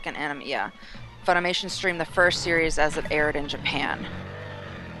the second anime, yeah. Funimation streamed the first series as it aired in Japan.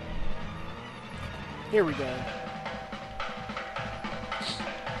 Here we go.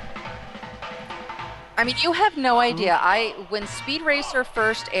 I mean, you have no idea. When Speed Racer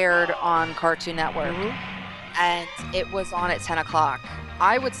first aired on Cartoon Network, and it was on at 10 o'clock,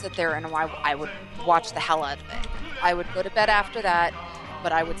 I would sit there and I would watch the hell out of it. I would go to bed after that,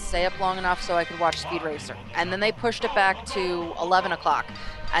 but I would stay up long enough so I could watch Speed Racer. And then they pushed it back to 11 o'clock,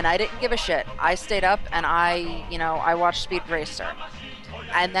 and I didn't give a shit. I stayed up and I watched Speed Racer.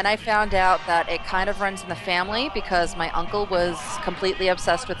 And then I found out that it kind of runs in the family because my uncle was completely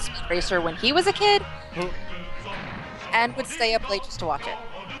obsessed with Speed Racer when he was a kid and would stay up late just to watch it.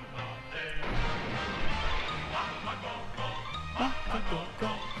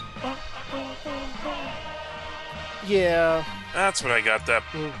 Yeah. That's what I got that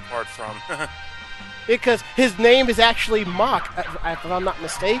part from. Because his name is actually Mach, if I'm not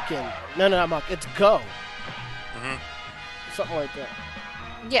mistaken. No, not Mach. It's Go. Something like that.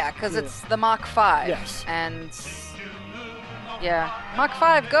 Yeah, because it's the Mach 5. Yes. And, yeah. Mach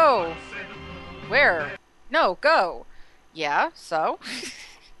 5, go! Where? No, go! Yeah, so?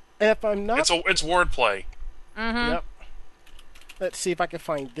 And if I'm not... It's wordplay. Yep. Let's see if I can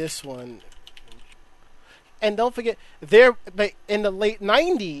find this one. And don't forget, in the late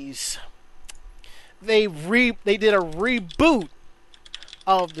 90s, they did a reboot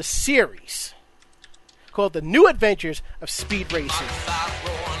of the series called The New Adventures of Speed Racing.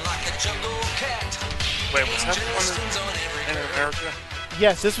 Wait, was that one in America?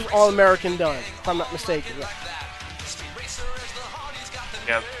 Yes, this was all American done, if I'm not mistaken.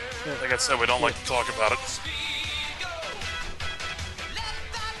 Yeah, like I said, we don't like to talk about it.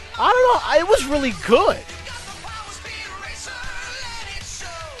 I don't know, it was really good.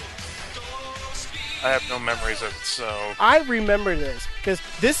 I have no memories of it, so... I remember this, because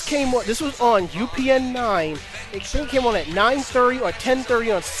this was on UPN 9. It came on at 9:30 or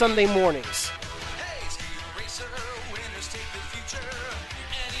 10:30 on Sunday mornings.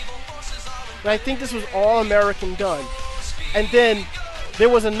 And I think this was all American done. And then there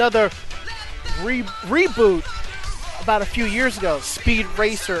was another reboot about a few years ago, Speed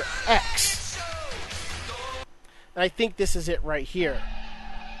Racer X. And I think this is it right here.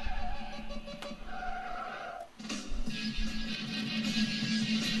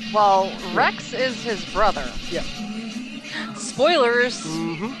 Well, Rex is his brother. Yeah. Spoilers!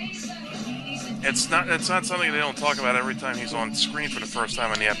 It's not something they don't talk about every time he's on screen for the first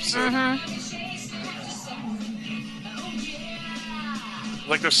time in the episode.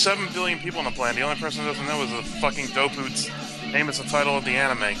 Like, there's 7 billion people on the planet. The only person who doesn't know is the fucking dope whose name is the title of the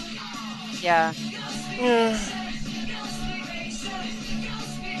anime. Yeah.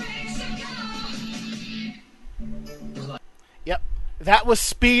 Yep. That was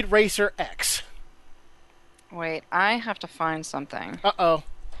Speed Racer X. Wait, I have to find something. Uh-oh.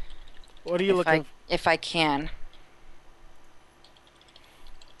 What are you looking for? If I can.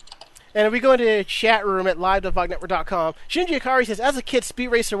 And if we go into the chat room at live.vognetwork.com, Shinji Ikari says, as a kid, Speed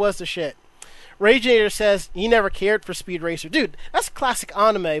Racer was the shit. Ragenator says, he never cared for Speed Racer. Dude, that's classic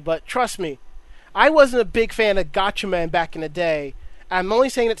anime, but trust me, I wasn't a big fan of Gatchaman back in the day. I'm only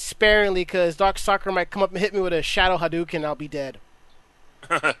saying it sparingly because Dark Sakura might come up and hit me with a Shadow Hadouken and I'll be dead.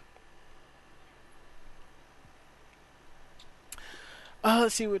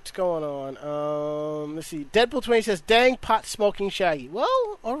 Let's see what's going on. Let's see. Deadpool 20 says, dang pot-smoking Shaggy.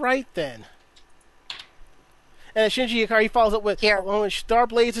 Well, alright then. And Shinji Ikari follows up with Star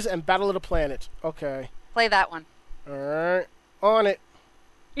Blazers and Battle of the Planets. Okay. Play that one. Alright. On it.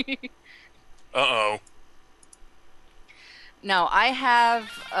 Uh-oh. No, I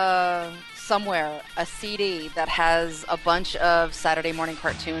have somewhere a CD that has a bunch of Saturday morning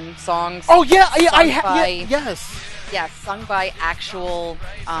cartoon songs. Oh yeah, I have. Yes. Yeah, sung by actual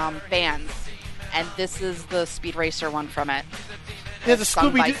bands, and this is the Speed Racer one from it. There's a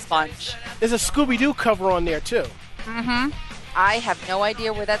sung by Scooby-Doo. Sponge. There's a Scooby-Doo cover on there too. I have no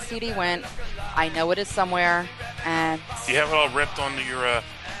idea where that CD went. I know it is somewhere, and Do you have it all ripped onto your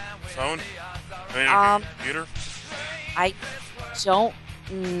phone? I mean, your computer? I don't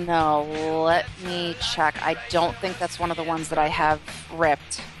know. Let me check. I don't think that's one of the ones that I have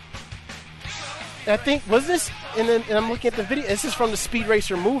ripped. I think, was this, and I'm looking at the video, this is from the Speed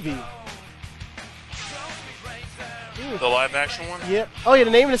Racer movie. The live action one? Yeah. Oh yeah,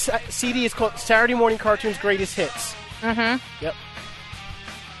 the name of the CD is called Saturday Morning Cartoons Greatest Hits. Yep.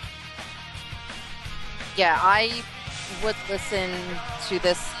 Yeah, I would listen to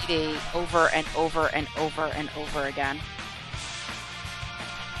this CD over and over and over and over again.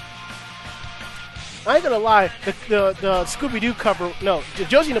 I ain't gonna lie, the Scooby-Doo cover, no, the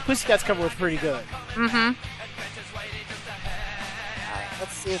Josie and the Pussycats cover was pretty good. Alright,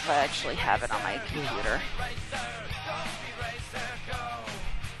 let's see if I actually have it on my computer.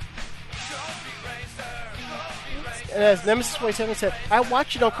 And as Nemesis 27 said, I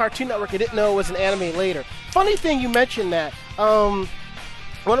watched it on Cartoon Network, I didn't know it was an anime later. Funny thing you mentioned that. One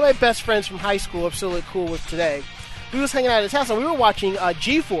of my best friends from high school, I'm still cool with today, we was hanging out at his house and we were watching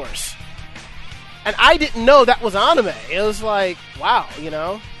G-Force. And I didn't know that was anime. It was like, wow, you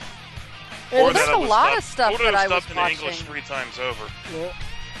know. And Or there's that a it was lot dubbed- of stuff or that I it was dubbed in watching. English 3 times over. yeah.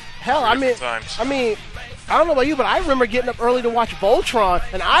 Hell, Three different times. I mean, I don't know about you, but I remember getting up early to watch Voltron,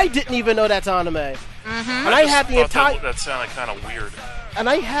 and I didn't even know that's anime. Mm-hmm. And I just had the thought entire that sounded kind of weird. and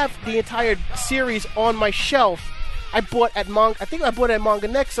I have the entire series on my shelf. I bought at I think I bought it at Manga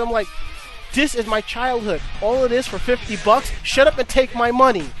Next. So I'm like, this is my childhood. All it is for $50. Shut up and take my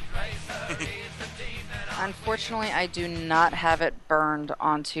money. Unfortunately, I do not have it burned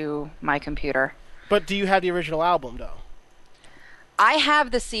onto my computer. But do you have the original album though? I have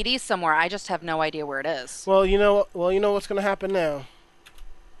the CD somewhere. I just have no idea where it is. Well, you know what's going to happen now.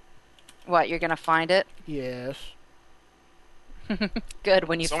 What, you're going to find it? Yes. Good,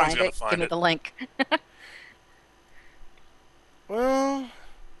 when you Someone's find gonna it, find give me it. the link. Well,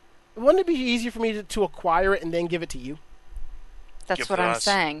 wouldn't it be easier for me to acquire it and then give it to you? That's Give what it I'm us.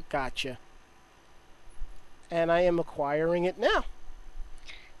 saying. Gotcha. And I am acquiring it now.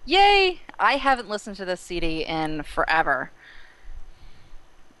 Yay! I haven't listened to this CD in forever.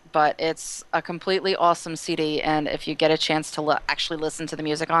 But it's a completely awesome CD, and if you get a chance to actually listen to the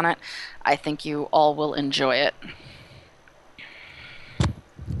music on it, I think you all will enjoy it.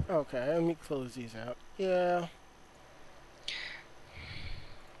 Okay, let me close these out. Yeah.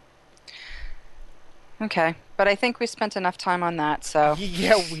 Okay, but I think we spent enough time on that, so...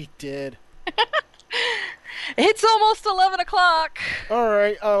 Yeah, we did. It's almost 11 o'clock!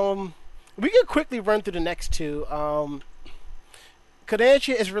 Alright, we can quickly run through the next two.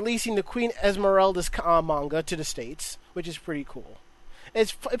 Kodansha is releasing the Queen Esmeralda's manga to the States, which is pretty cool.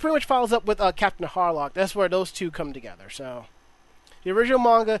 It pretty much follows up with Captain Harlock. That's where those two come together. So, the original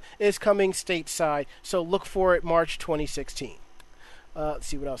manga is coming stateside, so look for it March 2016. Let's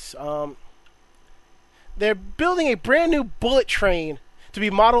see what else. They're building a brand new bullet train to be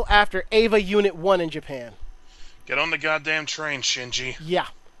modeled after Ava Unit 1 in Japan. Get on the goddamn train, Shinji. Yeah.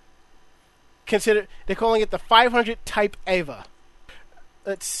 They're calling it the 500 Type Ava.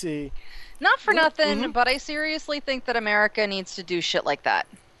 Let's see. Not for nothing, Mm-hmm. but I seriously think that America needs to do shit like that.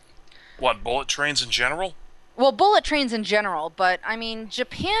 What, bullet trains in general? Well, bullet trains in general, but I mean,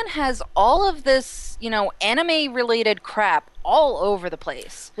 Japan has all of this, anime-related crap all over the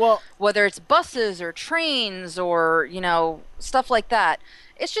place. Well, Whether it's buses or trains or, stuff like that.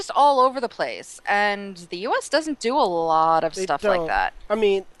 It's just all over the place. And the U.S. doesn't do a lot of they stuff don't. like that. I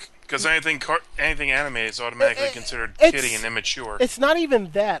mean, Because anything anime is automatically considered it's- kiddie and immature. it's not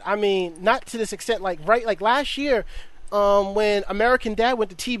even that. I mean, not to this extent. Like last year, when American Dad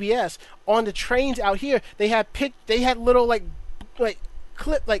went to TBS, on the trains out here, they had little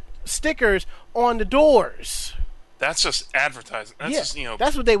stickers on the doors. That's just advertising. That's just,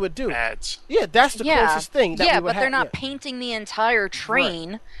 that's what they would do. ads. Yeah, that's the closest thing. That yeah, we would but they're have. not Yeah. painting the entire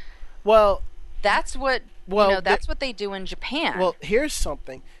train. Well, That's what Well, that's what they do in Japan. well, here's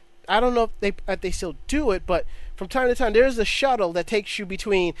something. I don't know if they still do it, but from time to time, there's a shuttle that takes you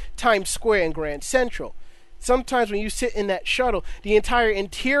between Times Square and Grand Central. Sometimes when you sit in that shuttle, the entire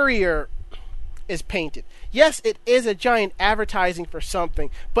interior is painted. Yes, it is a giant advertising for something,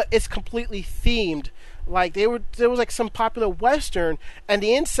 but it's completely themed. Like there was like some popular Western, and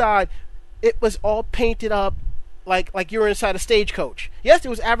the inside, it was all painted up like you were inside a stagecoach. Yes, it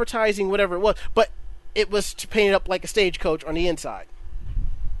was advertising whatever it was, but it was painted up like a stagecoach on the inside.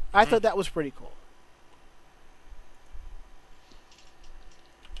 I thought that was pretty cool.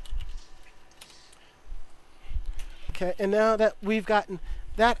 Okay, and now that we've gotten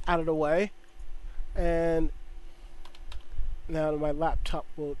that out of the way, and now that my laptop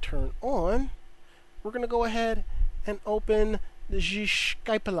will turn on, we're going to go ahead and open the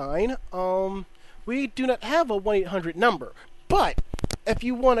Skype line. We do not have a 1-800 number, but if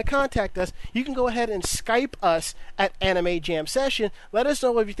you want to contact us, you can go ahead and Skype us at Anime Jam Session. Let us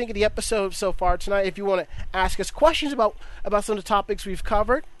know what you think of the episode so far tonight. If you want to ask us questions about some of the topics we've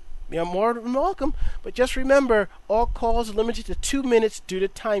covered, you're more than welcome. But just remember, all calls are limited to 2 minutes due to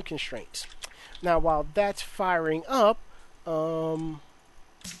time constraints. Now, while that's firing up, we're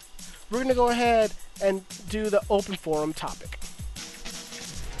going to go ahead and do the open forum topic.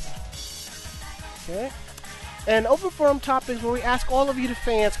 Okay. And open forum topics where we ask all of you, the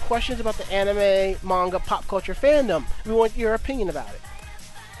fans, questions about the anime, manga, pop culture fandom. We want your opinion about it.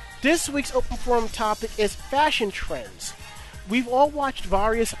 This week's open forum topic is fashion trends. We've all watched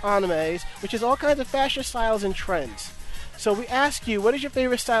various animes, which is all kinds of fashion styles and trends. So we ask you, what is your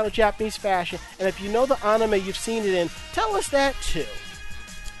favorite style of Japanese fashion? And if you know the anime you've seen it in, tell us that too.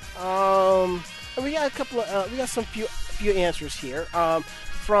 And we got a couple of, we got some few answers here.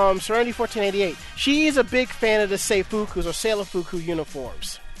 from Serenity 1488. She's a big fan of the Seifukus or Sailor Fuku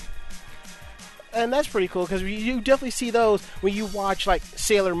uniforms. And that's pretty cool because you definitely see those when you watch like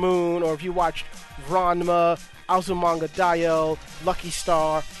Sailor Moon or if you watch Ranma, Azumanga Daioh, Lucky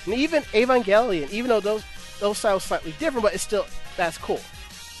Star, and even Evangelion. Even though those styles slightly different, but it's still that's cool.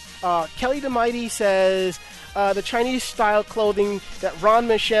 Kelly the Mighty says the Chinese style clothing that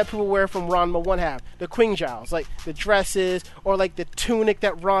Ranma and Shampoo will wear from Ranma 1/2, the Qingjiaos, like the dresses or like the tunic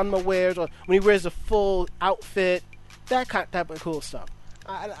that Ranma wears, or when he wears the full outfit, that type of cool stuff.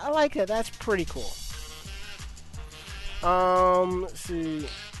 I like that. That's pretty cool. Let's see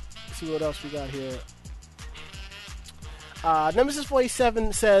what else we got here. Nemesis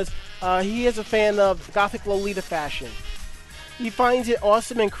 47 says he is a fan of Gothic Lolita fashion. He finds it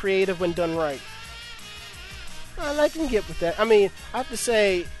awesome and creative when done right. I can get with that. I mean, I have to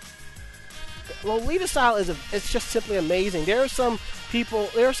say, Lolita style it's just simply amazing. There are some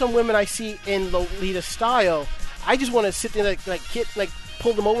women I see in Lolita style. I just want to sit there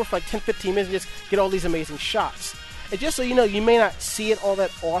pull them over for like 10-15 minutes and just get all these amazing shots. And just so you know, you may not see it all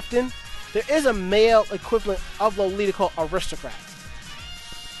that often. There is a male equivalent of Lolita called Aristocrat.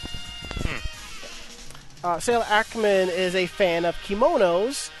 Sailor Ackerman is a fan of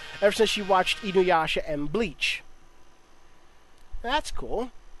kimonos ever since she watched Inuyasha and Bleach. That's cool.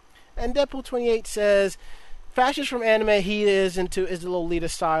 And Deadpool 28 says, fashions from anime he is into is the Lolita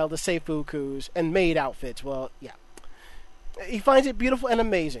style, the Seifukus, and maid outfits. Well, yeah. He finds it beautiful and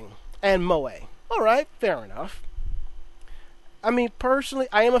amazing. And moe. Alright, fair enough. I mean, personally,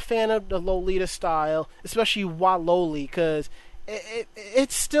 I am a fan of the Lolita style, especially Waloli, because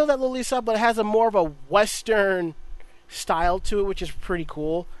it's still that Lolita style, but it has a more of a Western style to it, which is pretty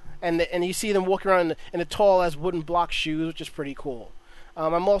cool. And you see them walking around in the tall as wooden block shoes, which is pretty cool.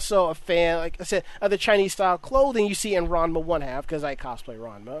 I'm also a fan, like I said, of the Chinese style clothing you see in Ranma 1/2, because I cosplay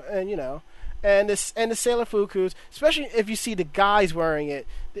Ranma, and you know, and the Sailor Fukus, especially if you see the guys wearing it,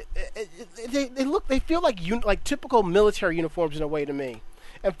 they feel like typical military uniforms in a way to me.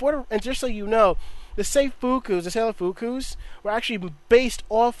 And just so you know, the Sailor Fukus were actually based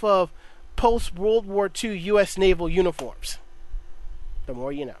off of post World War II U.S. naval uniforms. The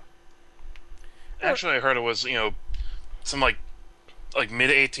more you know. Actually, I heard it was some like mid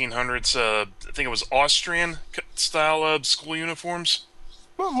 1800s. I think it was Austrian style school uniforms.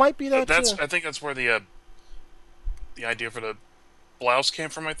 Well, it might be that too. I think that's where the idea for the blouse came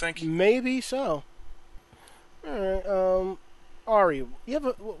from. I think maybe so. All right, Ari, you have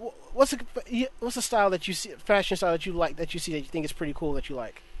what's the style that you see, fashion style that you like, that you see that you think is pretty cool that you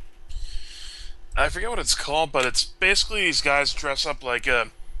like? I forget what it's called, but it's basically these guys dress up like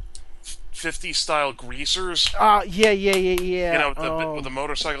 50 style greasers. Yeah. With the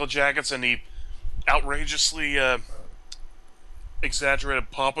motorcycle jackets and the outrageously exaggerated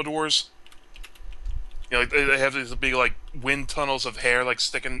pompadours. They have these big wind tunnels of hair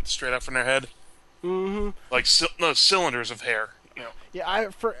sticking straight up from their head. Mm-hmm. Like cylinders of hair.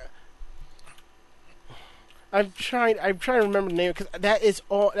 Yeah, I'm trying to remember the name because that's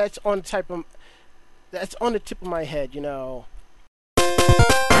on the tip of my head.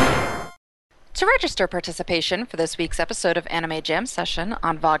 To register participation for this week's episode of Anime Jam Session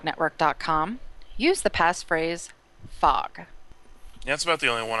on VogNetwork.com, use the passphrase FOG. Yeah, that's about the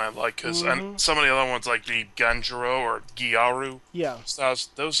only one I like, because some of the other ones, like the Ganjiro or Gyaru styles,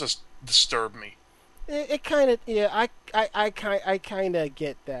 those just disturb me. It kind of, yeah, I kind of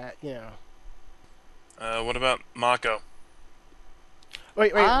get that, What about Mako?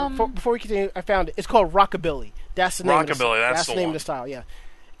 Wait, before we continue, I found it. It's called Rockabilly. That's the name. Rockabilly, that's the name of the style, yeah.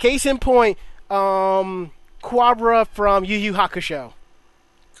 Case in point, Quabra from Yu Yu Hakusho.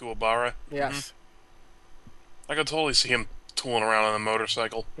 Kuwabara? Yes. Mm-hmm. I could totally see him tooling around on a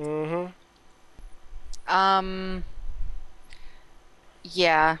motorcycle. Mm-hmm.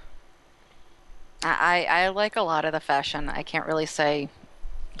 Yeah. I like a lot of the fashion. I can't really say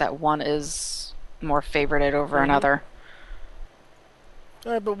that one is more favorited over another.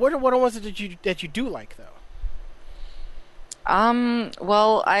 All right, but what are ones that you do like though?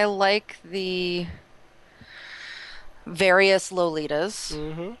 Well, I like the various Lolitas.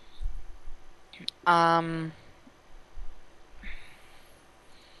 Mm-hmm.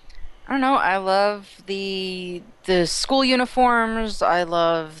 I don't know. I love the school uniforms. I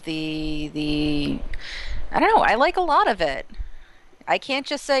love the I don't know. I like a lot of it. I can't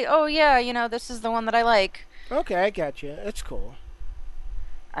just say, "Oh yeah, this is the one that I like." Okay, I got you. It's cool.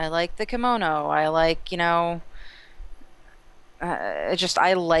 I like the kimono. I like,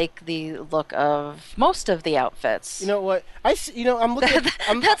 I like the look of most of the outfits. You know what? I'm looking.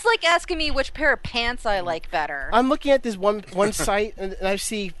 That's like asking me which pair of pants I like better. I'm looking at this one site, and I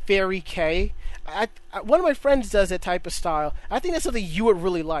see Fairy K. One of my friends does that type of style. I think that's something you would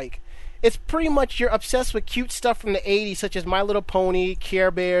really like. It's pretty much you're obsessed with cute stuff from the 80s, such as My Little Pony, Care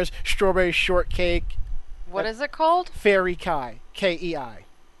Bears, Strawberry Shortcake. What is it called? Fairy Kai. Kei.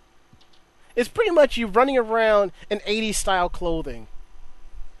 It's pretty much you running around in 80s style clothing.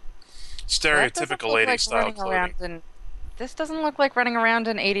 Stereotypical 80s style clothing. This doesn't look like running around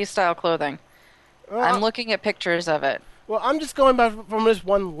in 80s style clothing. I'm looking at pictures of it. Well, I'm just going by from this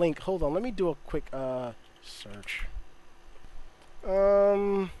one link. Hold on, let me do a quick search.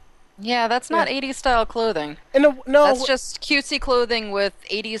 Yeah, that's not 80s style clothing. No, that's just cutesy clothing with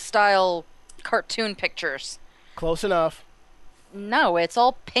 80s style cartoon pictures. Close enough. No, it's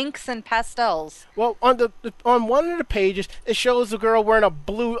all pinks and pastels. Well, on one of the pages, it shows a girl wearing a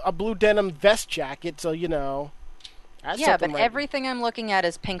blue denim vest jacket. So you know. Yeah, but everything I'm looking at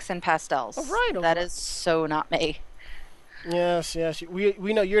is pinks and pastels. Oh, right. That is so not me. Yes.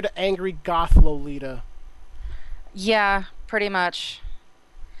 We know you're the angry goth Lolita. Yeah, pretty much.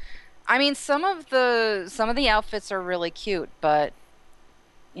 I mean, some of the outfits are really cute, but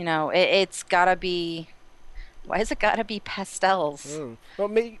you know, it's gotta be. Why has it gotta be pastels? Well,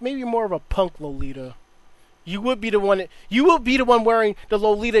 maybe more of a punk Lolita. You would be the one. You will be the one wearing the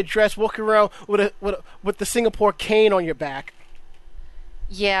Lolita dress, walking around with the Singapore cane on your back.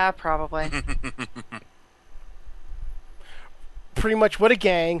 Yeah, probably. Pretty much with a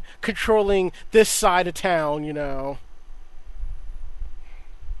gang controlling this side of town, you know.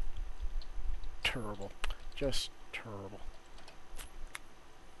 Terrible. Just terrible.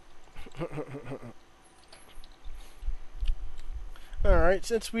 Alright,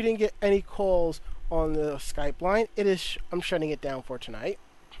 since we didn't get any calls on the Skype line, I'm shutting it down for tonight.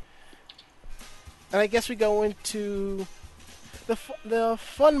 And I guess we go into the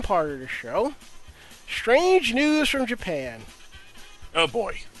fun part of the show. Strange news from Japan. Oh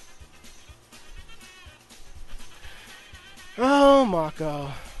boy. Oh,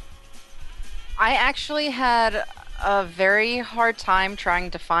 Mako. I actually had a very hard time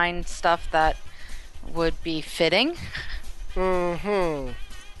trying to find stuff that would be fitting. Mm-hmm.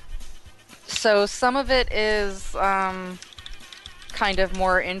 So some of it is kind of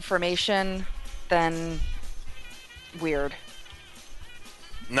more information than weird.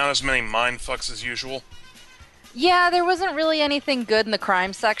 Not as many mind fucks as usual. Yeah, there wasn't really anything good in the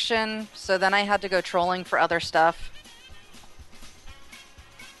crime section, so then I had to go trolling for other stuff.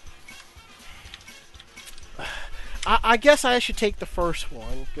 I guess I should take the first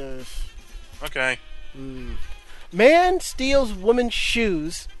one, because... Okay. Man steals woman's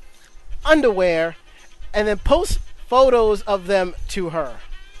shoes, underwear, and then posts photos of them to her.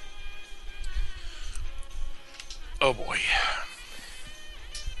 Oh boy.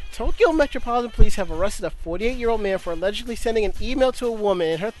 Tokyo Metropolitan Police have arrested a 48-year-old man for allegedly sending an email to a woman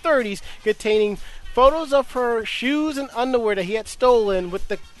in her 30s containing photos of her shoes and underwear that he had stolen with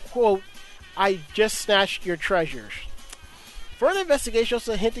the quote, "I just snatched your treasures." Further investigation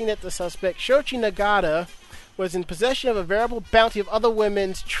also hinting that the suspect, Shoichi Nagata, was in possession of a veritable bounty of other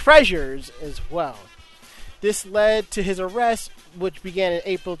women's treasures as well. This led to his arrest, which began in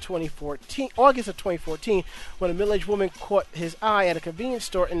August of 2014, when a middle-aged woman caught his eye at a convenience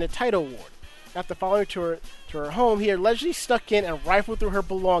store in the Taito ward. After following her to her home, he allegedly snuck in and rifled through her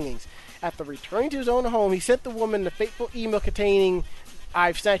belongings. After returning to his own home, he sent the woman the fateful email containing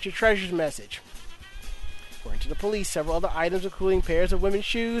 "I've snatched your treasures" message. According to the police, several other items, including pairs of women's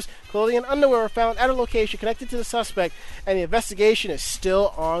shoes, clothing, and underwear, were found at a location connected to the suspect, and the investigation is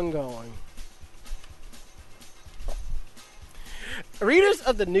still ongoing. Readers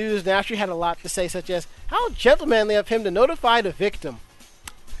of the news naturally had a lot to say, such as, how gentlemanly of him to notify the victim.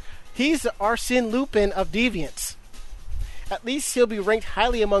 He's the Arsène Lupin of deviants. At least he'll be ranked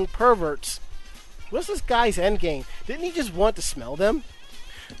highly among perverts. What's this guy's endgame? Didn't he just want to smell them?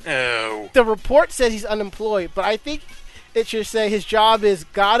 Oh. The report says he's unemployed, but I think it should say his job is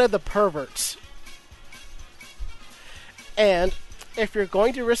God of the perverts. And if you're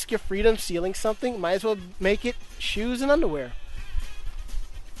going to risk your freedom stealing something, might as well make it shoes and underwear.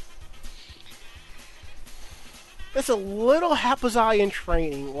 It's a little Hapazai in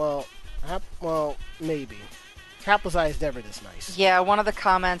training. Well, maybe. Hapazai is never this nice. Yeah, one of the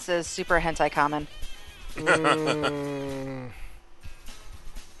comments is super hentai common.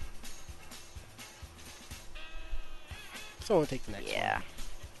 Someone take the next one. Yeah.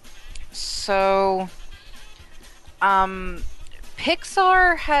 So,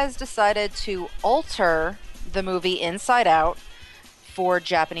 Pixar has decided to alter the movie Inside Out for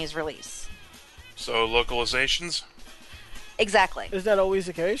Japanese release. So localizations? Exactly. Is that always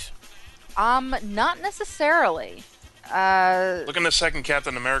the case? Not necessarily. Look in the second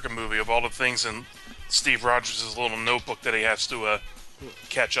Captain America movie, of all the things in Steve Rogers' little notebook that he has to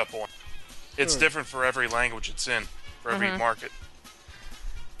catch up on. It's different for every language it's in, for every market.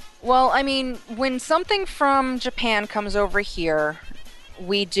 Well, I mean, when something from Japan comes over here,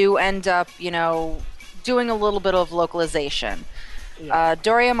 we do end up, doing a little bit of localization. Yeah.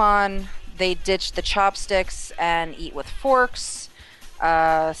 Doraemon, they ditched the chopsticks and eat with forks.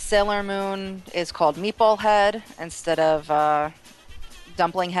 Sailor Moon is called Meatball Head instead of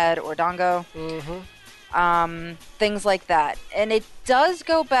Dumpling Head or Dango. Things like that. And it does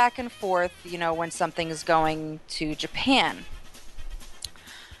go back and forth, when something is going to Japan.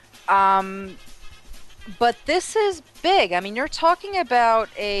 But this is big. I mean, you're talking about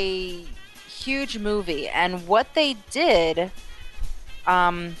a huge movie, and what they did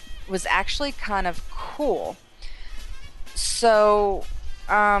was actually kind of cool. So,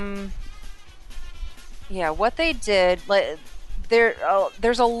 what they did,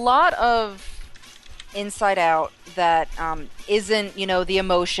 there's a lot of Inside Out that isn't, the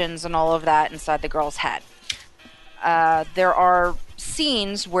emotions and all of that inside the girl's head. There are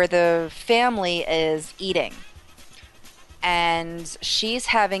scenes where the family is eating, and she's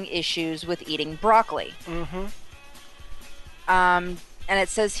having issues with eating broccoli. And it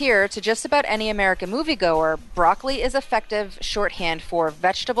says here, to just about any American moviegoer, broccoli is effective shorthand for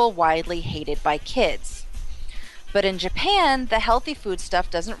vegetable widely hated by kids. But in Japan, the healthy food stuff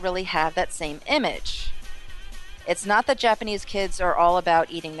doesn't really have that same image. It's not that Japanese kids are all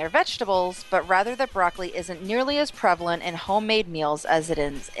about eating their vegetables, but rather that broccoli isn't nearly as prevalent in homemade meals as it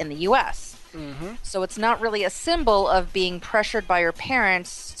is in the U.S. So it's not really a symbol of being pressured by your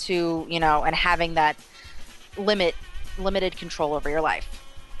parents to, and having that limited control over your life.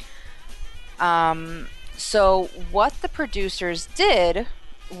 So what the producers did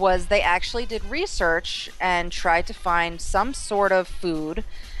was they actually did research and tried to find some sort of food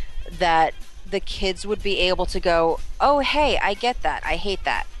that the kids would be able to go, oh, hey, I get that. I hate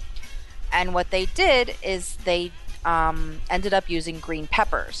that. And what they did is they ended up using green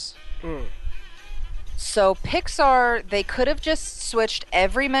peppers. So Pixar, they could have just switched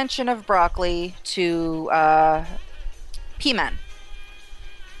every mention of broccoli to P-Men.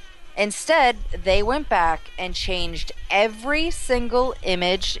 Instead, they went back and changed every single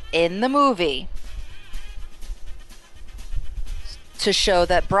image in the movie to show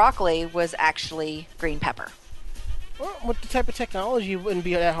that broccoli was actually green pepper. Well, with the type of technology, it wouldn't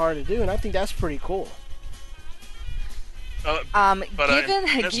be that hard to do, and I think that's pretty cool.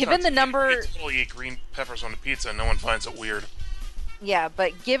 Given the number, kids will eat green peppers on the pizza, and no one finds it weird. Yeah,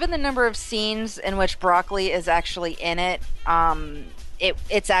 but given the number of scenes in which broccoli is actually in it,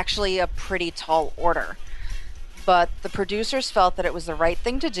 it's actually a pretty tall order. But the producers felt that it was the right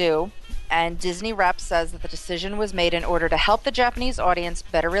thing to do, and Disney Rep says that the decision was made in order to help the Japanese audience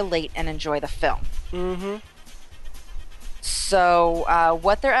better relate and enjoy the film. So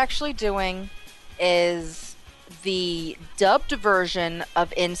what they're actually doing is the dubbed version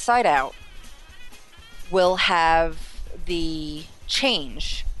of Inside Out will have the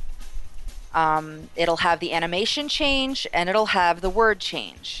change. It'll have the animation change, and it'll have the word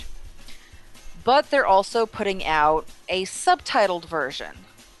change. But they're also putting out a subtitled version.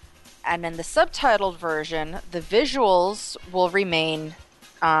 And in the subtitled version, the visuals will remain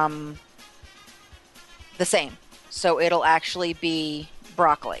the same. So it'll actually be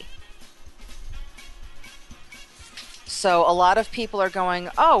broccoli. So a lot of people are going,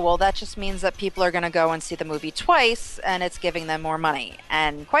 oh, well, that just means that people are going to go and see the movie twice, and it's giving them more money.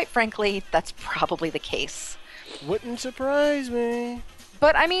 And quite frankly, that's probably the case. Wouldn't surprise me.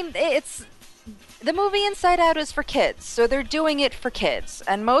 But, I mean, the movie Inside Out is for kids, so they're doing it for kids.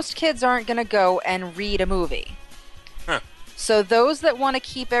 And most kids aren't going to go and read a movie. So those that want to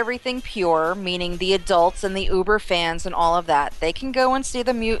keep everything pure, meaning the adults and the Uber fans and all of that, they can go and see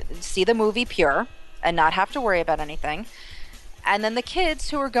the movie pure and not have to worry about anything. And then the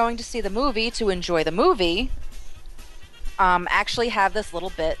kids who are going to see the movie to enjoy the movie actually have this little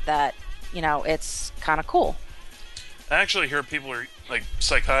bit that, it's kind of cool. I actually hear people are, like,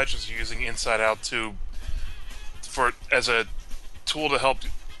 psychiatrists are using Inside Out as a tool to help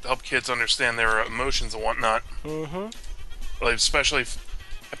kids understand their emotions and whatnot. Like, especially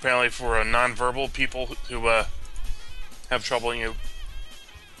apparently for nonverbal people who have trouble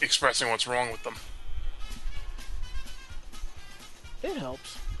expressing what's wrong with them. It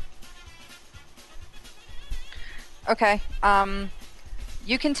helps. Okay.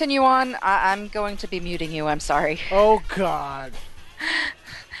 You continue on. I'm going to be muting you. I'm sorry. Oh, God.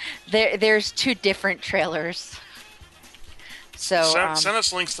 There's 2 different trailers. So send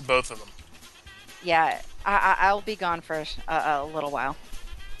us links to both of them. Yeah, I'll be gone for a little while.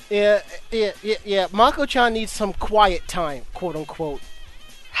 Yeah. Mako-chan needs some quiet time, quote unquote.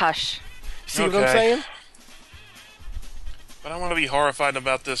 Hush. See what I'm saying? But I want to be horrified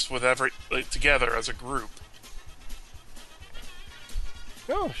about this with together as a group.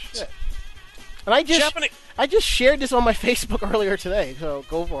 Oh shit! And I just shared this on my Facebook earlier today, so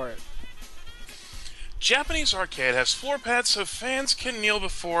go for it. Japanese arcade has floor pads so fans can kneel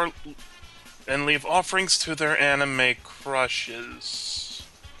before and leave offerings to their anime crushes.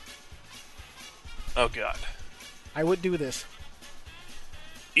 Oh god. I would do this.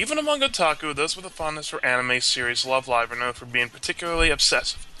 Even among otaku, those with a fondness for anime series Love Live are known for being particularly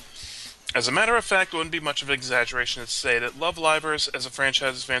obsessive. As a matter of fact, it wouldn't be much of an exaggeration to say that Love Livers, as a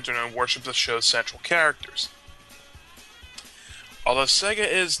franchise's fans are known, worship the show's central characters. Although Sega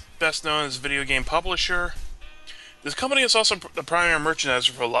is best known as a video game publisher, this company is also the primary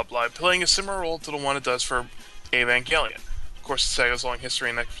merchandiser for Love Live, playing a similar role to the one it does for Evangelion. Of course, Sega's long history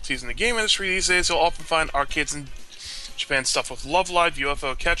and expertise in the game industry these days, you'll often find arcades in Japan stuffed with Love Live,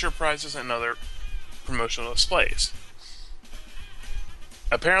 UFO catcher prizes, and other promotional displays.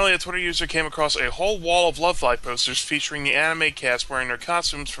 Apparently, a Twitter user came across a whole wall of Love Live posters featuring the anime cast wearing their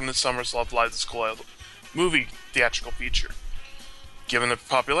costumes from this summer's Love Live: The School movie theatrical feature. Given the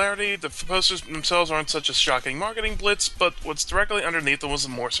popularity, the posters themselves aren't such a shocking marketing blitz, but what's directly underneath them was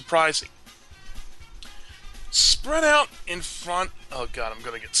more surprising. Spread out in front... Oh god, I'm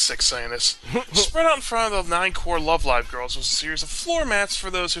gonna get sick saying this. Spread out in front of the 9 core Love Live girls was a series of floor mats for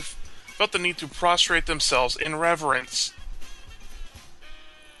those who felt the need to prostrate themselves in reverence.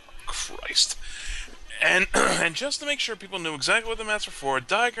 Christ. And just to make sure people knew exactly what the mats were for,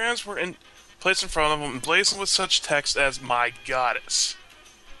 diagrams were placed in front of them, emblazoned with such text as "My Goddess."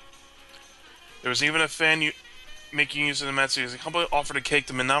 There was even a fan making use of the mats using humbly offered a cake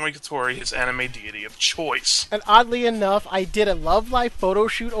to Minami Katori, his anime deity of choice. And oddly enough, I did a Love Live photo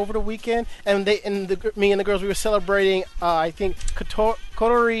shoot over the weekend, and me and the girls, we were celebrating, I think,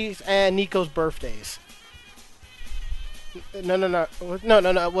 Katori's and Nico's birthdays. No,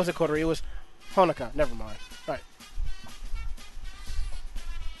 it wasn't Kotori, it was Honoka. Never mind. All right.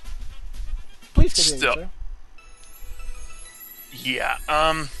 Please continue, sir. Yeah,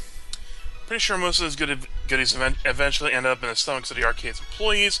 pretty sure most of those goodies eventually end up in the stomachs of the arcade's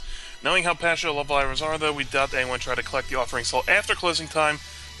employees. Knowing how passionate Love Livers are, though, we doubt anyone tried to collect the offerings until after closing time,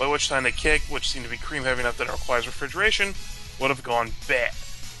 by which time the cake, which seemed to be cream heavy enough that it requires refrigeration, would have gone bad.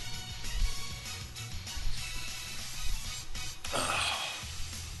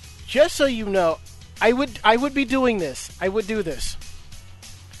 Just so you know, I would be doing this. I would do this.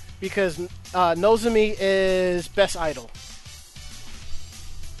 Because Nozomi is best idol.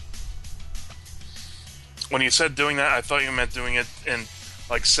 When you said doing that, I thought you meant doing it in,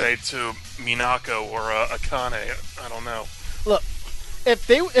 like, say, to Minako or Akane. I don't know. Look, if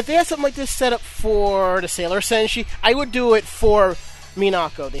they had something like this set up for the Sailor Senshi, I would do it for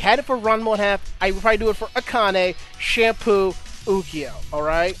Minako. They had it for Ranma and Half. I would probably do it for Akane, Shampoo, Ukyo. All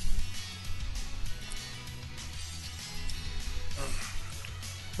right.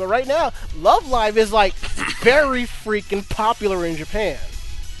 But right now, Love Live is like very freaking popular in Japan.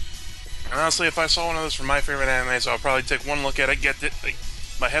 And honestly, if I saw one of those from my favorite animes, I'll probably take one look at it,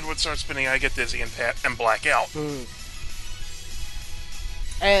 my head would start spinning, I get dizzy and black out. Mm.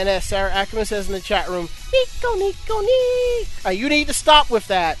 And as Sarah Ackerman says in the chat room, Nico, Nico, Nico. You need to stop with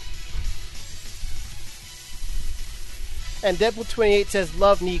that. And Deadpool28 says,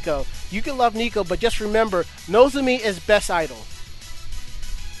 love Nico. You can love Nico, but just remember, Nozomi is best idol.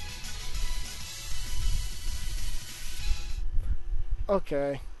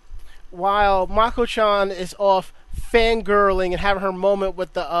 Okay. While Mako-chan is off fangirling and having her moment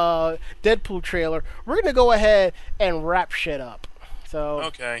with the Deadpool trailer, we're going to go ahead and wrap shit up. So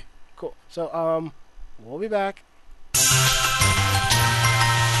okay. Cool. So, we'll be back.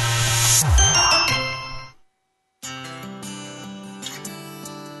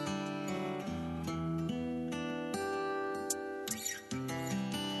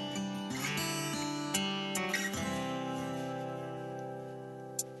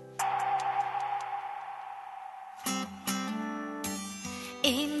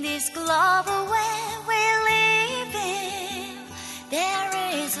 In this global where we live in, there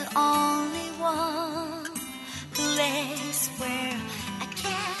is only one place where I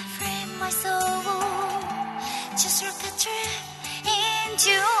can free my soul. Just look a trip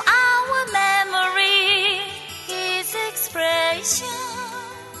into our memory. His expression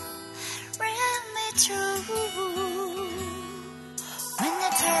really true. When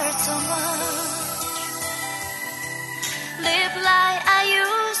the hurt so much. Live like I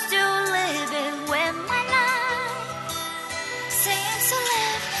used to live it when my life seems to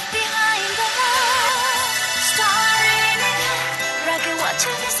live behind the love. Starting again, rocket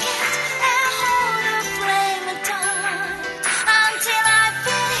watching the skies and hold a flame of time until I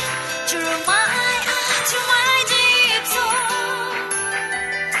feel it through my eyes, through my deep soul.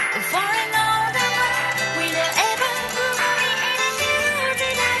 For I know the world will ever put me in a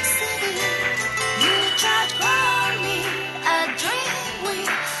new dark city. You try to call me a dream with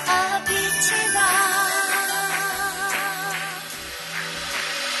a pity ride.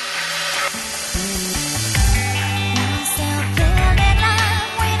 Myself feeling in love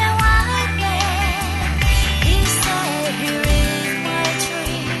with a wild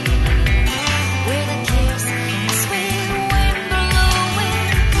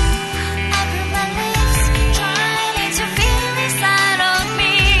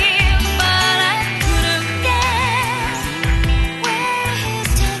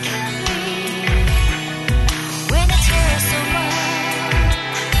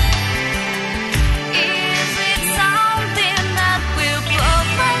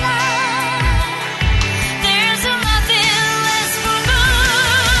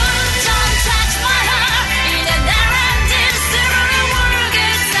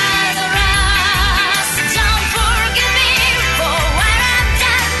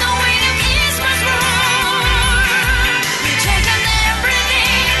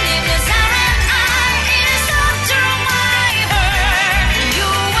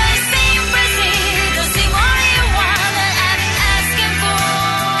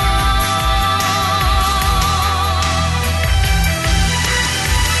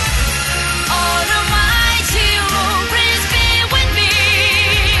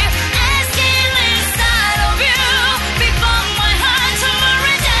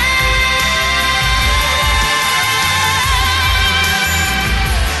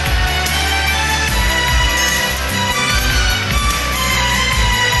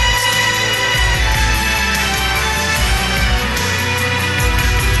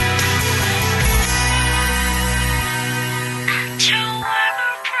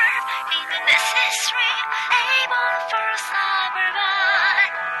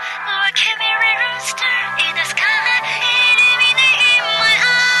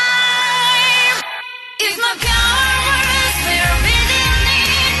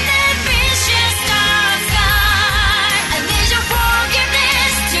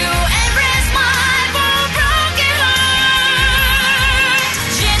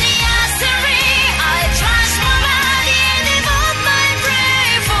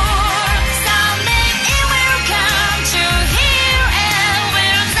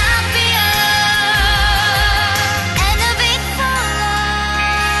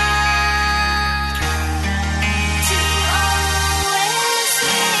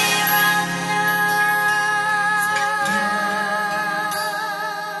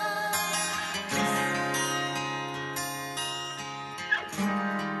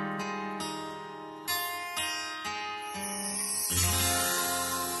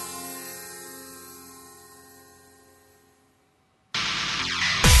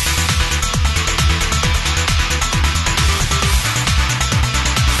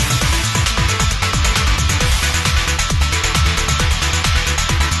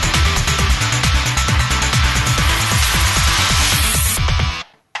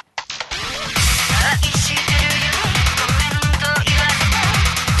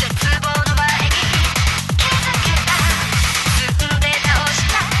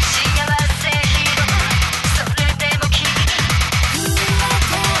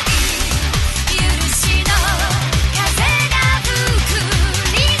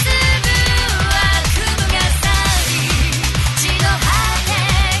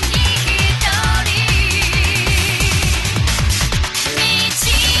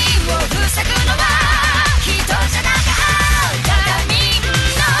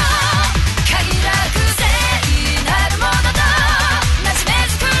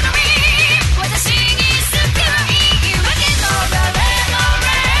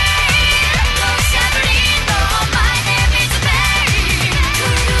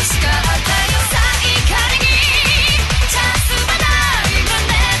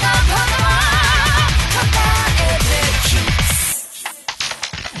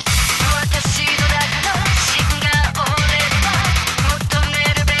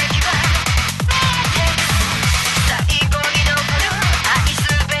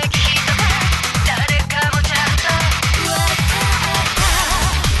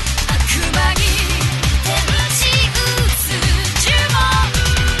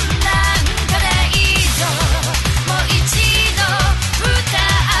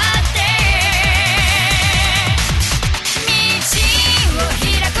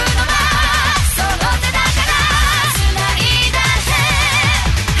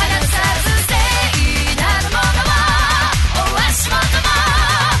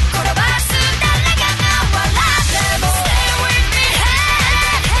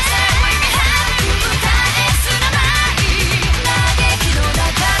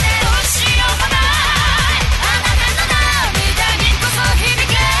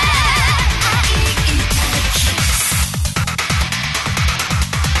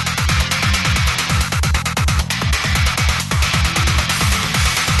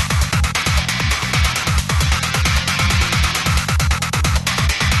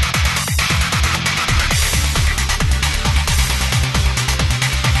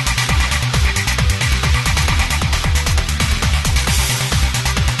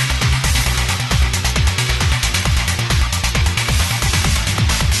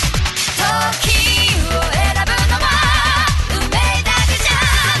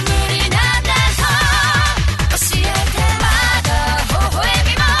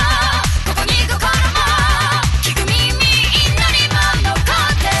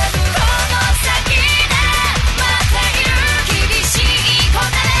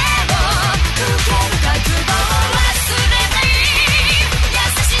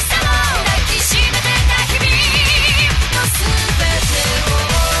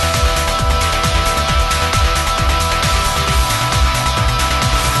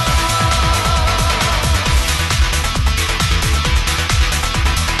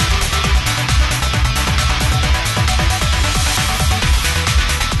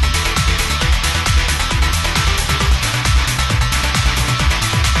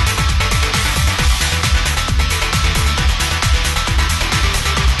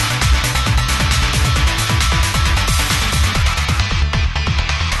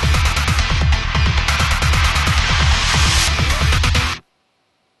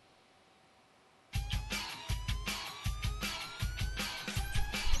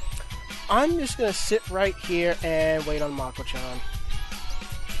I'm just going to sit right here and wait on Mako-chan.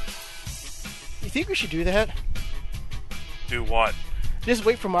 You think we should do that? Do what? Just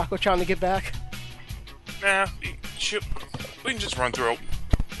wait for Mako-chan to get back? Nah, we can just run through it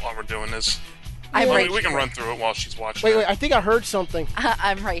while we're doing this. We can run through it while she's watching. Wait, I think I heard something.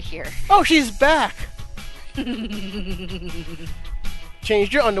 I'm right here. Oh, she's back!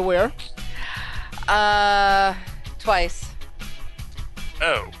 Changed your underwear. Twice.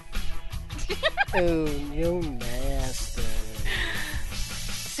 Oh. Oh, you nasty.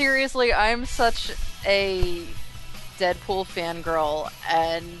 Seriously, I'm such a Deadpool fangirl,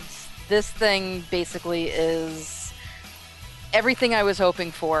 and this thing basically is everything I was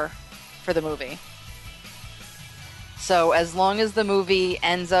hoping for the movie. So as long as the movie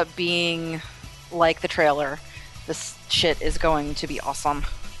ends up being like the trailer, this shit is going to be awesome.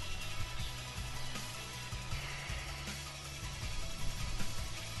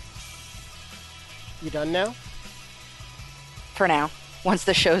 You done now? For now. Once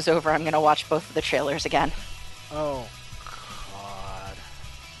the show's over, I'm going to watch both of the trailers again. Oh, God.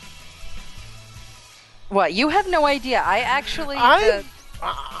 What? You have no idea. I actually...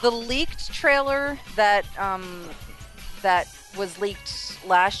 The leaked trailer that was leaked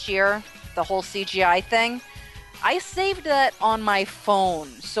last year, the whole CGI thing, I saved that on my phone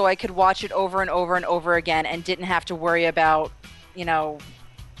so I could watch it over and over and over again and didn't have to worry about,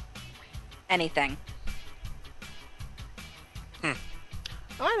 anything.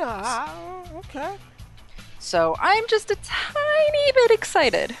 I know. Okay. So I'm just a tiny bit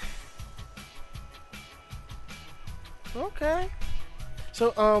excited. Okay.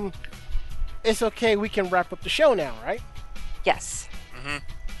 So, it's okay, we can wrap up the show now, right? Yes. Mm-hmm.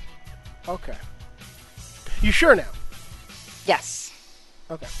 Okay. You sure now? Yes.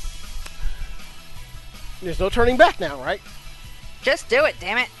 Okay. There's no turning back now, right? Just do it,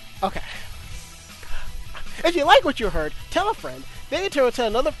 damn it. Okay. If you like what you heard, tell a friend. They in turn tell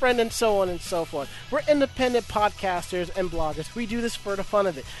another friend, and so on and so forth. We're independent podcasters and bloggers. We do this for the fun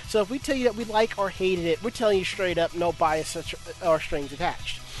of it. So if we tell you that we like or hated it, we're telling you straight up, no bias or strings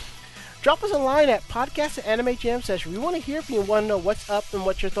attached. Drop us a line at Podcast at Anime Jam Session. We want to hear from you and want to know what's up and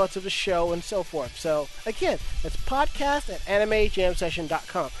what your thoughts of the show and so forth. So, again, that's podcast at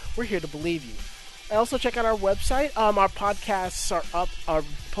animejamsession.com. We're here to believe you. And also check out our website. Our podcasts are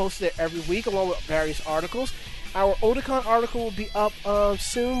posted every week along with various articles. Our Otakon article will be up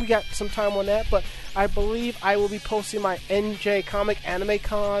soon. We got some time on that, but I believe I will be posting my NJ Comic Anime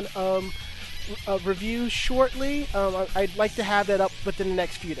Con review shortly. I'd like to have that up within the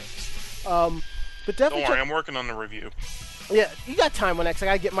next few days. But definitely don't worry, I'm working on the review. Yeah, you got time on next. I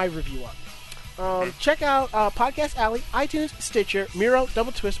gotta get my review up. Check out Podcast Alley, iTunes, Stitcher, Miro,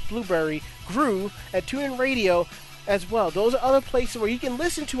 Double Twist, Blueberry, Groove, and TuneIn Radio as well. Those are other places where you can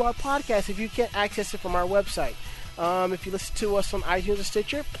listen to our podcast if you can't access it from our website. If you listen to us on iTunes or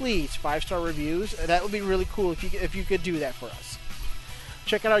Stitcher, please 5-star reviews. That would be really cool if you could do that for us.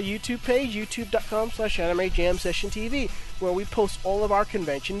 Check out our YouTube page, youtube.com/AnimeJamSessionTV, where we post all of our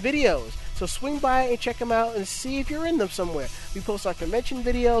convention videos. So swing by and check them out and see if you're in them somewhere. We post our convention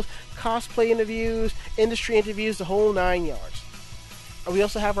videos, cosplay interviews, industry interviews, the whole 9 yards. And we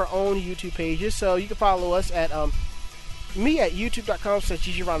also have our own YouTube pages, so you can follow us at me at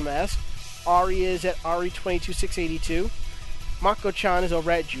youtube.com/GGRonMask. Ari is at Ari22682. Mako-chan is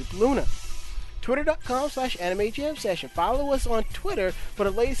over at Juke Luna. Twitter.com/AnimeJamSession. Follow us on Twitter for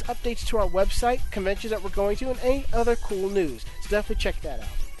the latest updates to our website, conventions that we're going to, and any other cool news. So definitely check that out.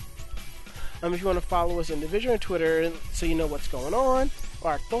 If you want to follow us individually on Twitter so you know what's going on,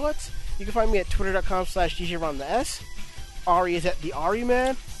 or our thoughts, you can find me at twitter.com/DJRonTheS. Ari is at the Ari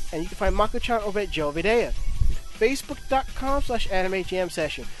Man, and you can find Mako-chan over at Joe Videa.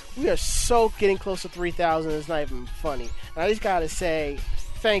 Facebook.com/AnimeJamSession. We are so getting close to 3,000, it's not even funny. And I just gotta say,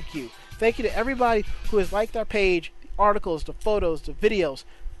 thank you. Thank you to everybody who has liked our page, the articles, the photos, the videos,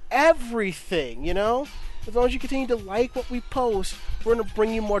 everything, As long as you continue to like what we post, we're going to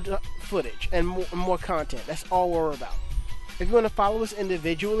bring you more footage and more content. That's all we're about. If you want to follow us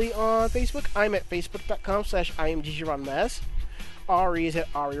individually on Facebook, I'm at facebook.com/IamGGRonMask. Ari is at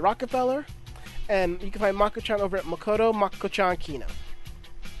Ari Rockefeller. And you can find Mako-chan over at Makoto Mako-chan Kino.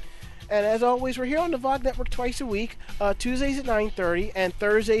 And as always, we're here on the VOG Network twice a week, Tuesdays at 9:30 and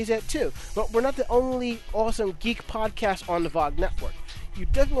Thursdays at 2. But we're not the only awesome geek podcast on the VOG Network. You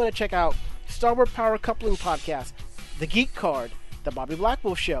definitely want to check out Starboard Power Coupling Podcast, The Geek Card, The Bobby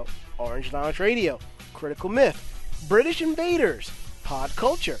Blackwolf Show, Orange Lounge Radio, Critical Myth, British Invaders, Pod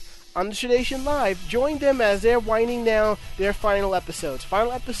Culture, Understation Live. Join them as they're winding down their final episodes.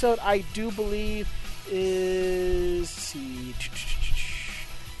 Final episode, I do believe, is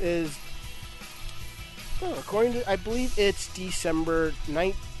Oh, according to, I believe it's December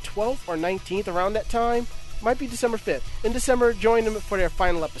 12th or 19th, around that time. Might be December 5th. In December, join them for their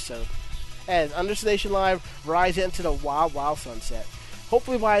final episode. As Understation Live rise into the wild, wild sunset.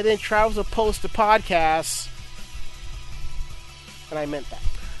 Hopefully by then, Travis will post the podcasts. And I meant that.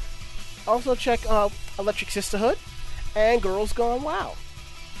 Also check Electric Sisterhood and Girls Gone Wild.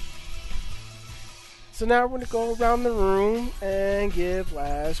 So now we're going to go around the room and give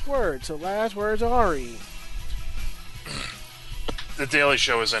last words. So last words, Ari. The Daily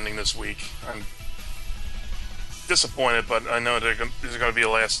Show is ending this week. I'm disappointed, but I know these are going to be the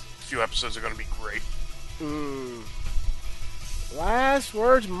last few episodes are going to be great. Last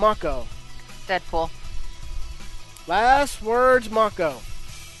words, Mako. Deadpool. Last words, Mako.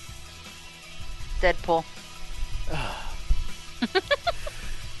 Deadpool.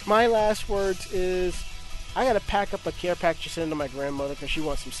 My last words is I gotta pack up a care package to send to my grandmother because she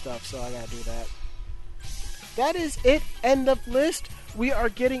wants some stuff, so I gotta do that. That is it. End of list. We are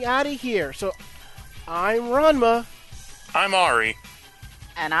getting out of here. So I'm Ranma. I'm Ari.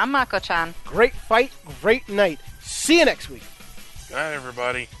 And I'm Mako-chan. Great fight, great night. See you next week. Good night,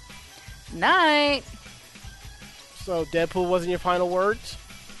 everybody. Night. So Deadpool wasn't your final words?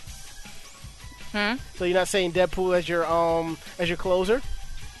 Hmm? So you're not saying Deadpool as your closer?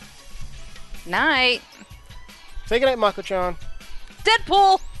 Night. Say goodnight, Mako-chan.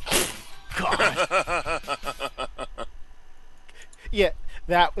 Deadpool. God. Yeah,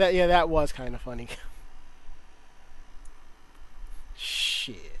 that was kind of funny.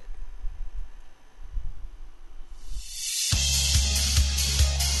 Shit.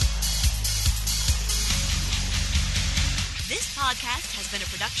 This podcast has been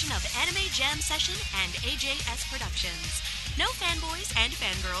a production of Anime Jam Session and AJS Productions. No fanboys and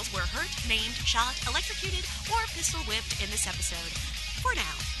fangirls were hurt, maimed, shot, electrocuted, or pistol-whipped in this episode. For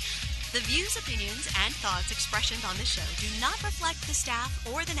now. The views, opinions, and thoughts expressioned on this show do not reflect the staff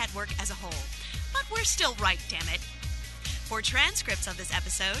or the network as a whole. But we're still right, damn it. For transcripts of this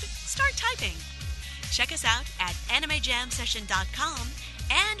episode, start typing. Check us out at animejamsession.com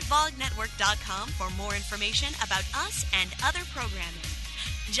and vognetwork.com for more information about us and other programming.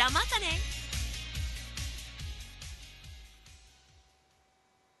 Jamatane!